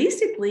is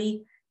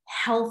basically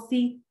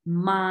healthy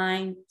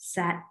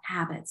mindset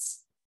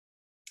habits.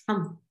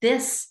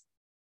 This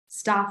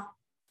stuff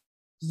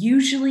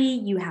usually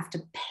you have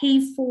to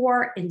pay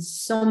for in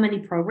so many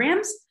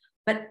programs,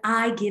 but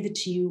I give it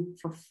to you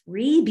for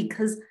free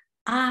because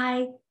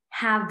I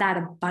have that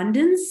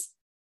abundance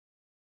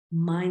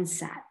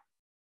mindset.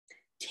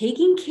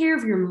 Taking care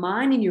of your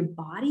mind and your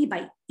body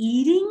by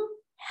eating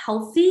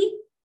healthy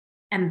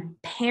and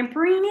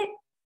pampering it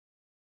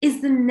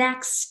is the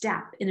next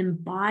step in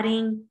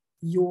embodying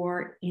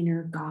your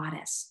inner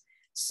goddess.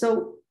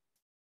 So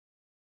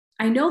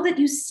I know that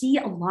you see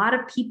a lot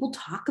of people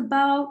talk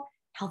about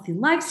healthy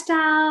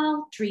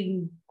lifestyle,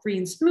 drink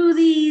green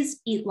smoothies,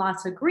 eat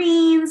lots of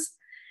greens,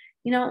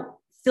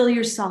 fill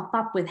yourself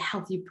up with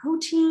healthy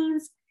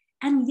proteins.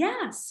 And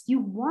yes, you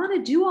want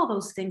to do all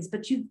those things,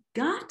 but you've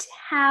got to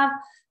have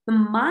the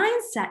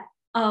mindset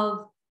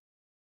of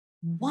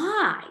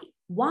why?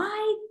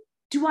 Why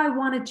do I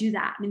want to do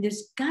that? I mean,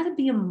 there's got to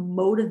be a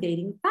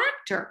motivating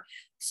factor.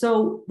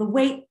 So the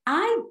way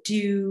I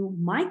do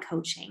my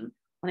coaching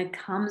when it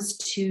comes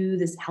to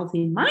this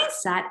healthy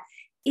mindset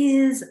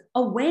is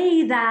a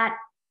way that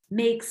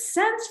makes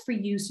sense for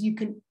you so you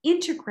can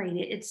integrate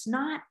it. It's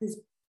not this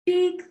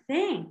big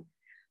thing.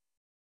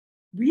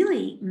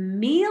 Really,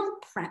 meal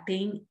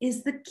prepping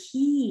is the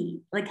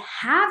key. Like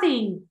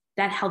having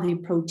that healthy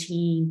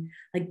protein,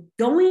 like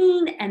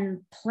going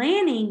and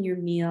planning your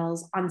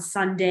meals on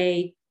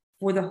Sunday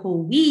for the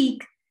whole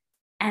week.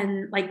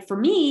 And like for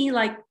me,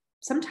 like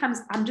sometimes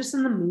I'm just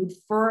in the mood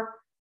for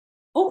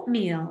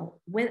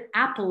oatmeal with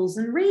apples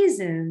and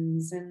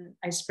raisins, and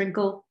I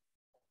sprinkle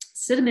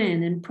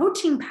cinnamon and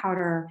protein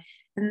powder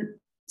and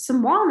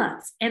some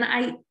walnuts. And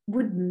I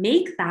would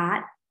make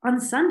that on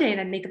Sunday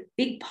and I make a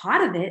big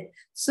pot of it.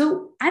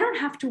 So I don't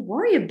have to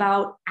worry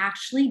about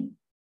actually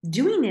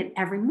doing it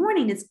every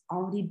morning. It's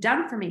already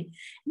done for me. And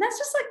that's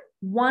just like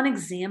one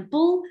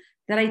example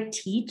that I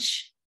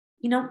teach,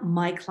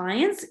 my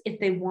clients if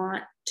they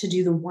want to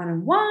do the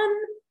one-on-one,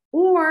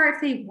 or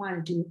if they want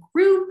to do a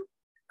group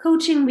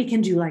coaching, we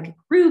can do like a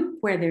group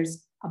where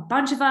there's a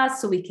bunch of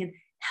us so we can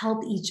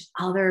help each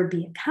other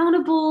be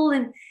accountable.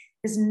 And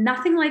there's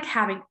nothing like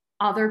having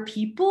other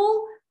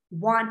people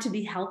want to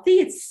be healthy.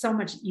 It's so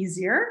much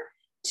easier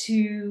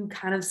to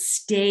kind of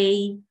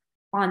stay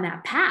on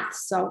that path.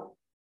 So,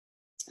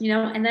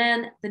 and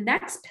then the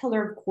next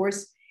pillar, of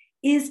course,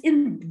 is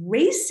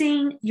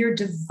embracing your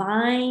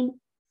divine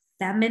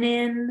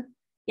feminine,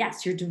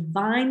 yes, your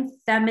divine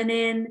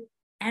feminine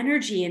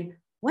energy. And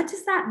what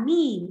does that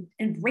mean?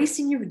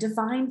 Embracing your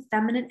divine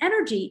feminine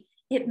energy.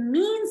 It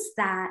means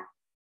that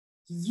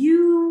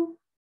you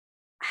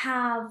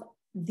have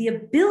the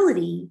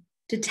ability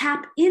to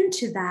tap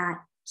into that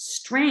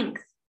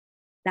strength,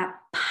 that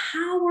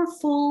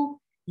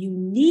powerful,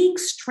 unique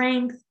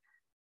strength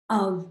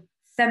of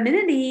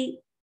femininity,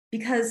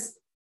 because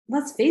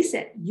let's face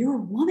it, you're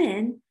a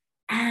woman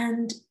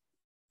and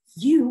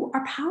you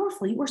are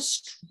powerful, you are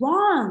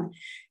strong,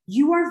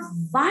 you are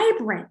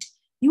vibrant,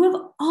 you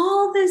have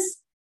all this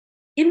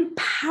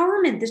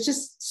empowerment that's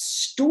just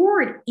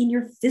stored in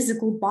your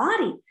physical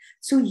body.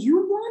 So you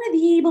want to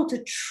be able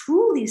to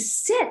truly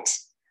sit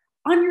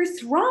on your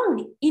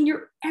throne in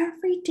your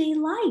everyday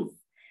life,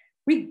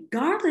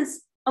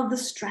 regardless of the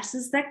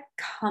stresses that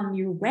come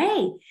your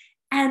way.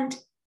 And,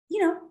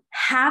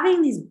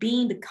 having these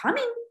being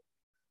becoming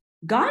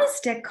goddess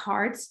deck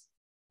cards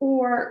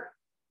or,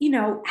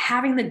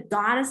 having the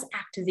goddess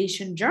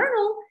activation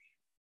journal,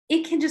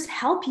 it can just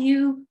help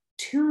you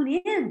tune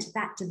in to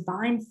that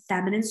divine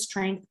feminine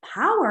strength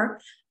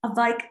power of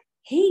like,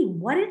 hey,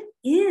 what it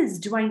is,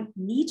 do I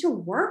need to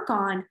work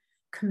on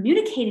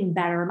communicating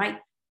better? Am I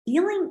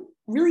feeling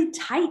really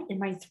tight in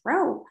my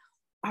throat?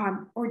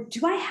 Or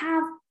do I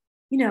have,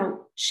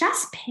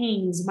 chest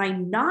pains? Am I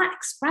not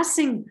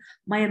expressing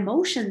my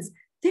emotions?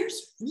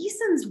 There's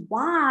reasons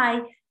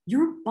why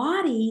your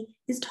body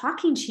is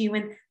talking to you.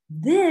 And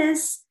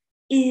this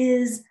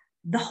is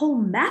the whole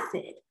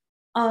method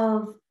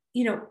of,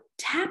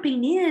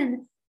 tapping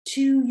in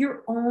to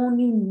your own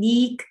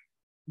unique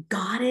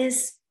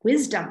goddess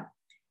wisdom.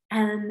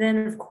 And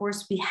then, of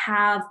course, we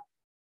have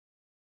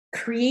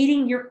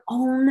creating your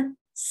own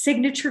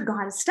signature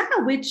goddess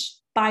style, which,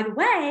 by the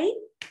way,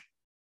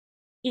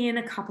 in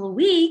a couple of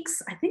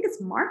weeks, I think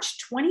it's March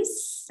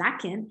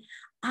 22nd,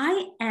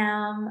 I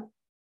am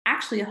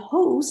actually a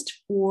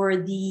host for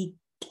the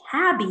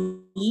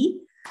Cabby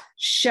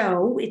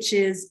show, which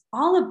is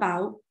all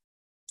about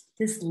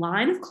this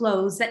line of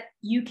clothes that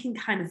you can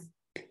kind of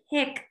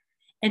pick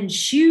and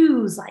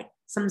choose, like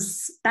some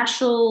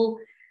special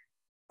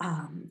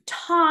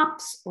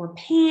tops or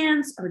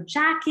pants or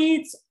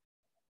jackets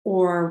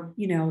or,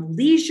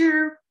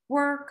 leisure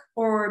work,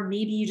 or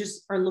maybe you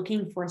just are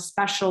looking for a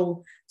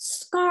special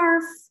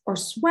scarf or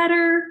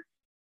sweater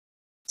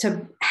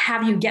to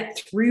have you get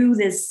through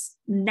this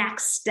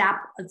next step.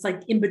 It's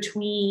like in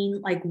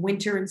between like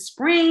winter and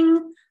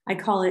spring. I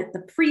call it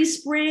the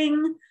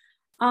pre-spring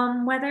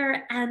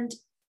weather. And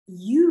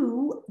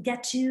you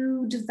get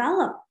to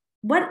develop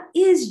what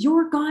is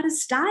your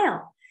goddess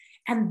style.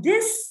 And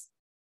this,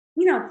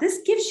 this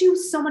gives you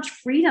so much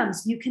freedom.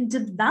 So you can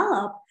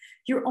develop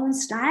your own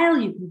style.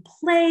 You can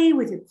play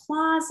with your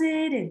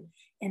closet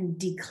and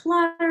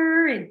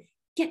declutter and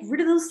get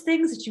rid of those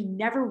things that you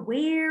never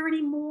wear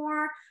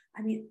anymore.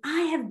 I mean,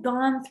 I have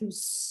gone through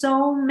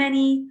so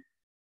many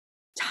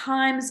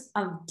times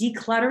of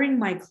decluttering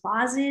my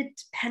closet,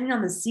 depending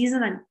on the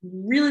season. I'm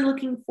really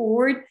looking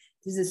forward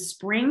to this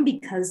spring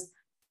because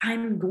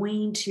I'm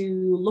going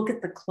to look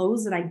at the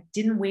clothes that I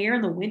didn't wear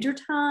in the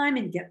wintertime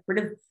and get rid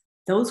of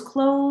those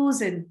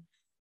clothes and,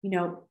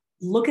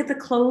 look at the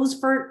clothes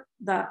for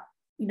the,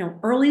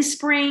 early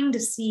spring to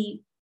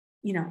see,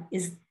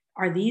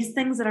 are these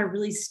things that I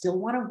really still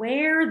want to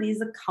wear? Are these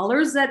the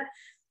colors that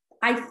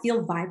I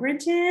feel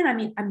vibrant in? I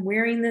mean, I'm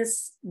wearing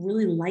this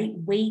really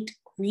lightweight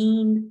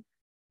green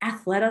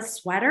Athleta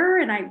sweater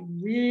and I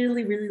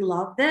really, really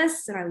love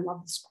this. And I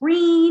love this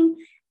green.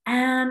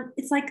 And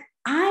it's like,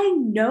 I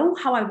know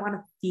how I want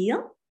to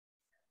feel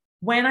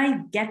when I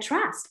get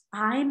dressed.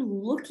 I'm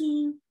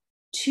looking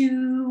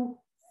to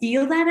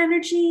feel that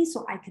energy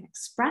so I can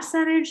express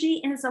that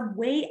energy. And it's a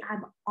way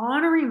I'm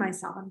honoring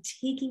myself. I'm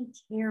taking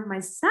care of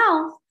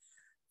myself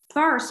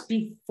first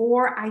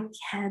before I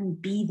can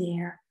be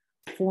there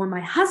for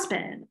my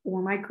husband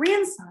or my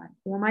grandson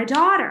or my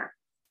daughter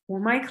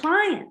or my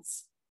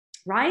clients,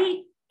 right?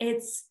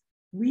 It's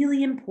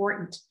really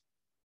important.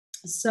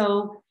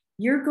 So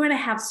you're going to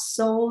have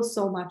so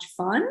much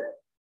fun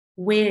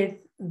with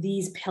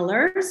these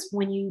pillars.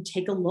 When you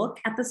take a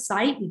look at the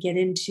site, we get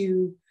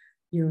into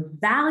your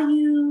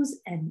values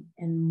and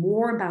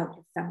more about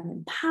your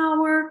feminine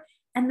power.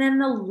 And then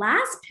the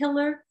last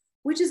pillar,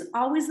 which is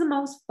always the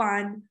most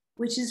fun,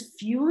 which is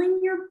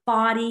fueling your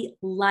body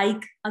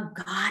like a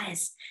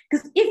goddess.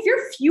 Because if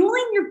you're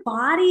fueling your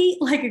body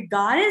like a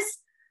goddess,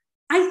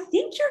 I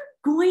think you're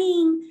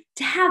going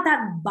to have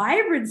that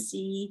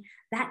vibrancy,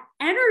 that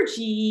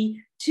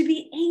energy to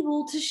be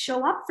able to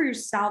show up for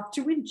yourself,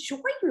 to enjoy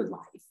your life,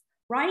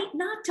 right?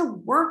 Not to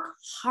work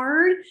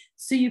hard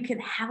so you can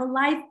have a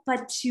life,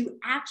 but to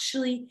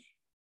actually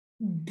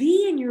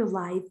be in your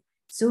life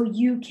so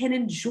you can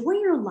enjoy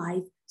your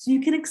life, so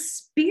you can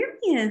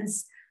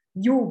experience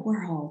your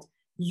world,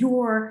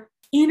 your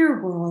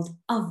inner world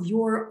of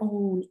your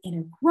own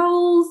inner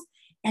growth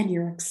and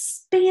your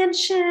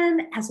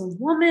expansion as a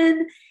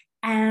woman.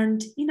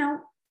 And,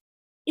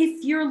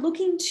 if you're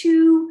looking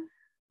to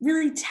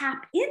really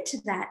tap into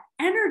that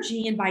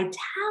energy and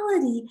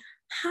vitality,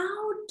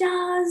 how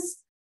does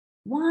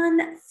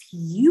one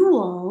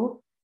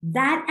fuel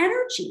that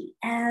energy?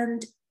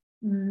 And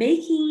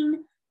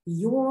making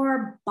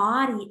your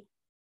body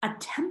a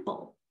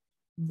temple,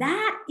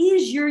 that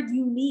is your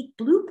unique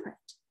blueprint.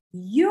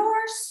 Your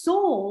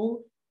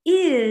soul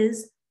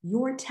is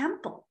your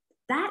temple.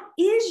 That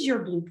is your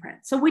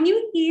blueprint. So when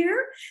you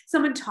hear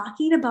someone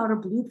talking about a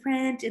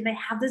blueprint and they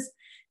have this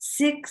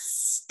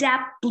 6-step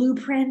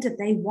blueprint that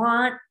they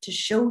want to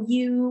show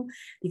you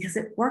because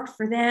it worked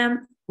for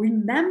them,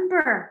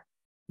 remember,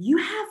 you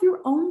have your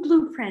own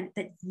blueprint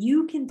that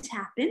you can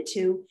tap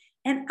into,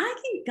 and I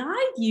can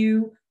guide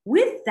you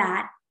with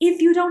that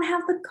if you don't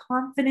have the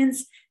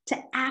confidence to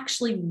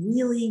actually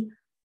really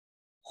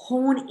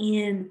hone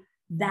in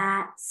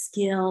that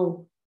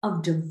skill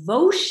of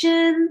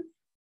devotion,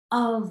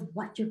 of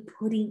what you're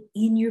putting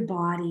in your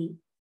body.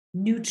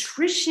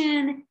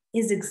 Nutrition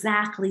is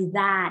exactly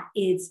that.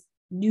 It's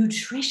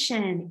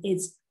nutrition.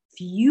 It's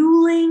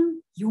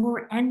fueling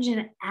your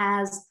engine,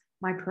 as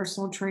my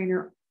personal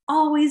trainer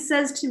always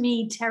says to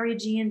me, Terry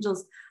G.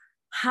 Angels.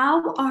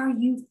 How are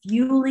you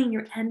fueling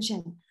your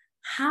engine?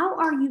 How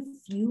are you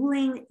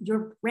fueling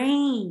your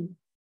brain?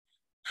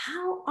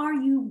 How are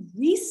you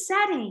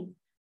resetting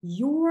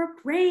your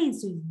brain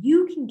so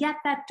you can get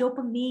that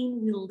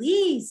dopamine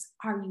release?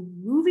 Are you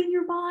moving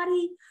your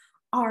body?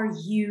 Are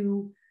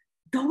you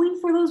going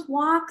for those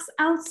walks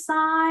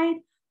outside?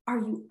 Are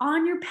you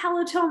on your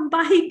Peloton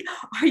bike?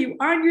 Are you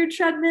on your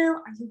treadmill?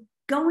 Are you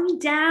going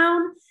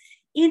down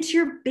into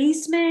your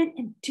basement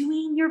and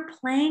doing your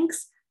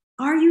planks?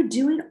 Are you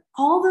doing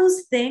all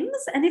those things?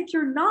 And if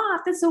you're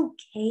not, that's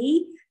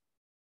okay.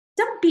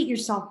 Don't beat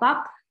yourself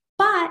up,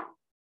 but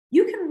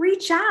you can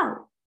reach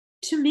out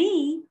to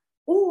me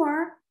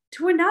or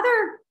to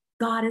another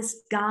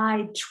goddess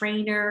guide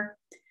trainer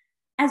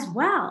as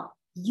well.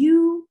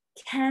 You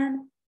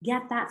can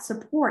get that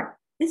support.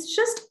 It's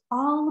just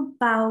all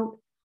about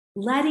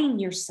letting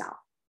yourself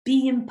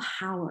be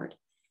empowered.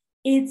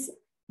 It's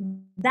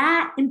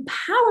that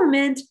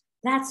empowerment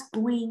that's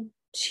going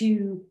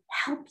to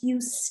help you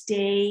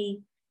stay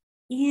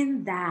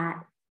in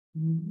that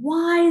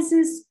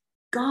wisest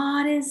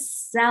goddess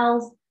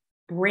self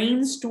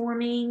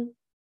brainstorming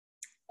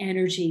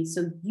energy,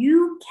 so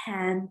you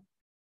can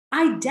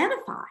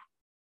identify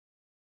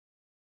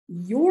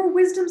your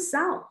wisdom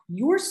self,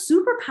 your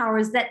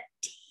superpowers that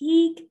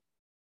take,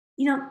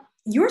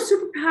 your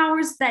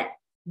superpowers that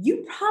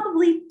you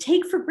probably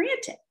take for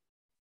granted.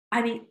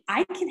 I mean,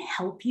 I can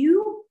help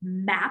you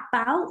map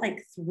out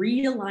like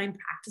 3 aligned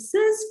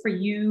practices for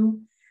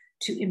you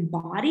to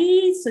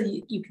embody so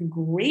you can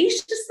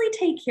graciously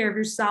take care of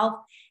yourself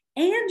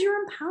and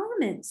your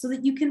empowerment so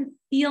that you can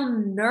feel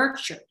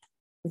nurtured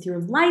with your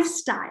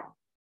lifestyle.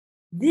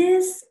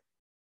 This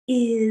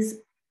is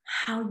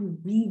how you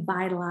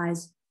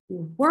revitalize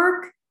your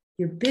work,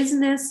 your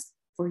business,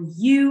 for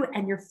you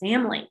and your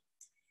family.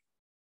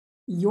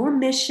 Your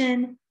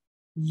mission,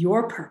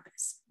 your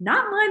purpose,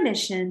 not my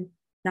mission,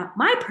 not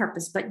my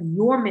purpose, but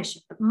your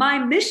mission. But my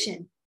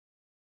mission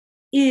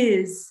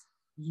is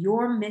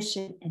your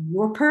mission and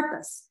your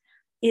purpose.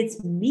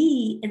 It's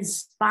me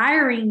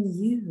inspiring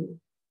you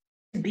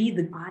to be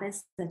the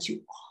goddess that you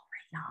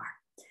already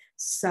are.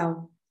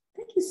 So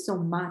thank you so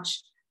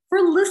much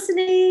for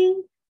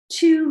listening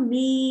to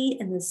me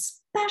in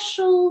this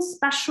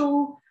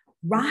special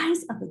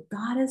Rise of the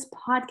Goddess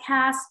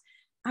podcast.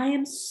 I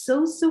am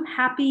so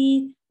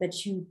happy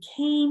that you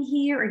came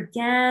here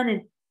again,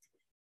 and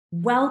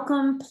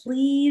welcome.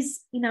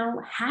 Please,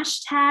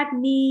 hashtag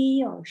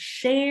me or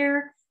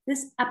share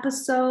this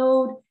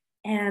episode.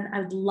 And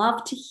I'd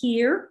love to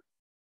hear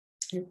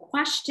your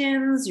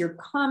questions, your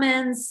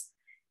comments.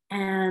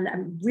 And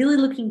I'm really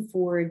looking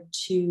forward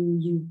to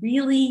you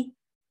really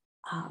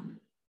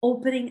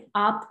opening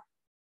up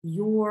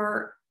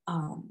your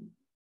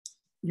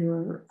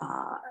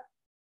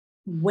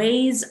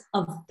ways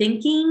of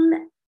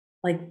thinking,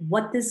 like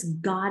what this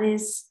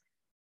goddess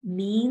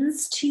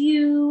means to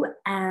you,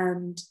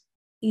 and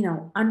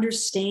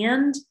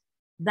understand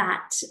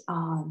that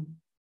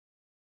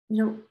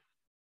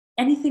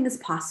anything is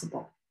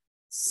possible.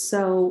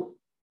 So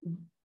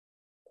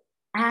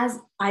as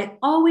I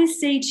always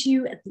say to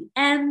you at the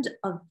end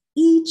of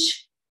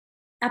each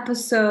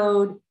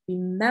episode,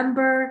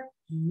 remember,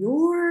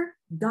 your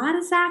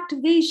goddess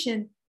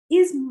activation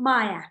is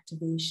my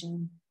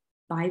activation.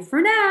 Bye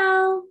for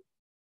now.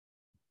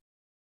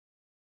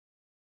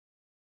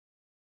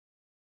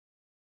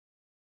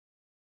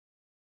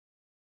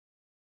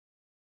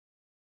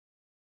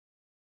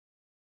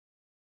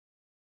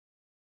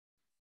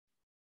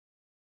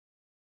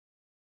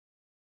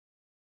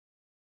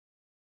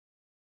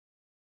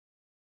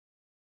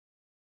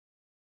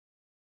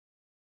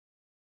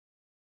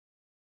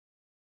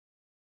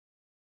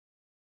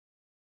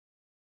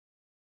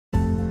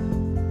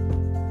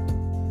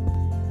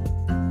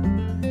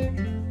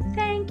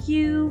 Thank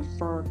you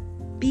for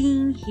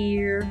being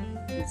here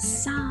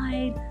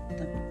inside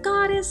the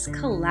Goddess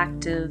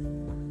Collective.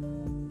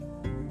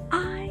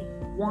 I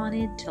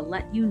wanted to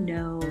let you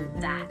know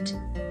that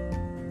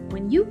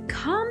when you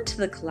come to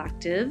the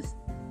collective,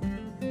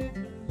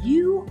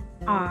 you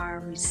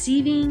are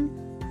receiving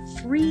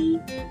free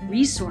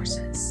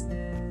resources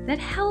that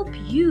help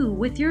you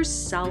with your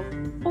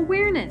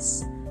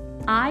self-awareness.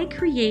 I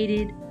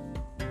created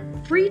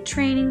free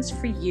trainings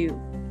for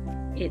you.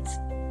 It's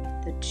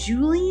the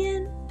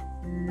Julian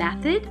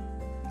Method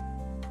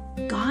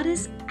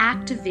Goddess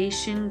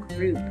Activation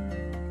Group.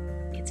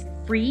 It's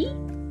free,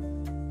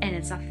 and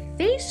it's a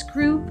face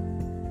group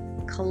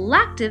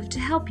collective to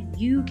help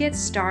you get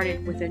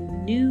started with a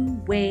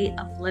new way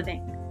of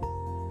living.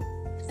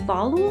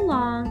 Follow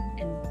along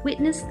and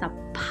witness the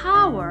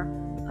power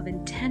of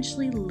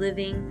intentionally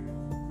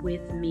living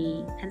with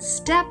me and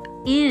step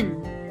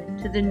in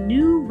to the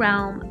new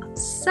realm of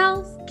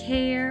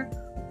self-care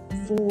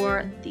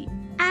for the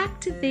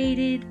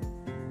activated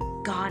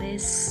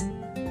goddess.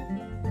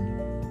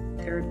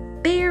 They're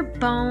bare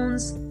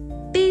bones,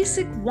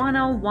 basic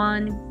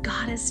 101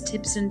 goddess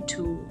tips and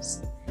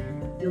tools.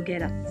 you'll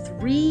get a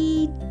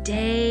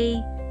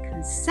 3-day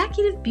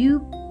consecutive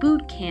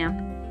boot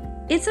camp.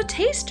 It's a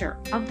taster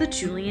of the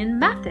Julian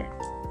method.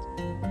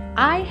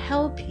 I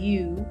help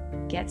you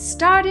get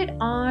started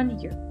on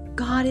your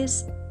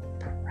goddess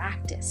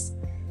practice.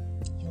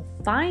 You'll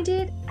find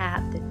it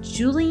at the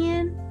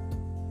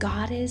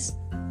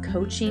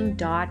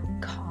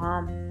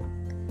JulianGoddessCoaching.com.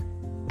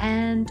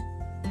 And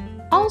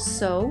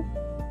also,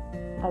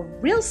 a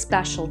real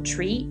special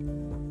treat,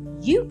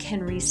 you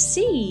can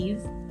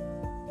receive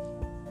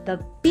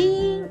the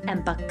Being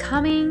and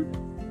Becoming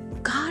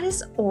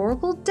Goddess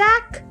Oracle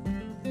deck.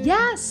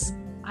 Yes,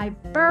 I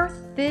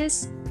birthed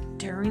this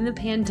during the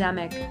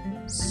pandemic.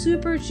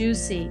 Super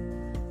juicy.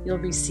 You'll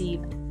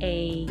receive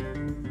a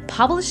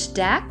published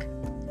deck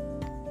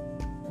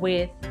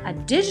with a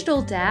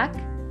digital deck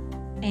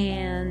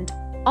and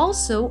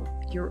also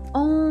your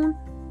own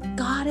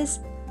goddess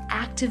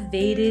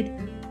activated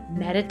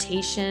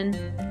meditation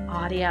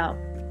audio.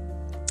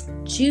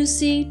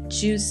 Juicy,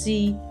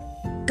 juicy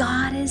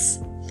goddess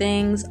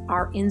things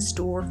are in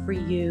store for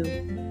you.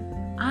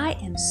 I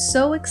am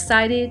so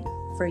excited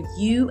for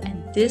you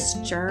and this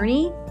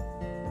journey.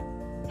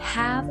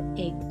 Have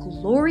a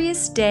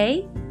glorious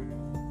day,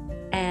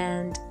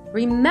 and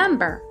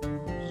remember,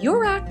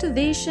 your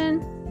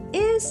activation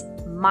is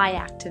my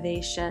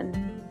activation.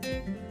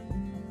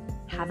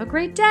 Have a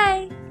great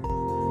day.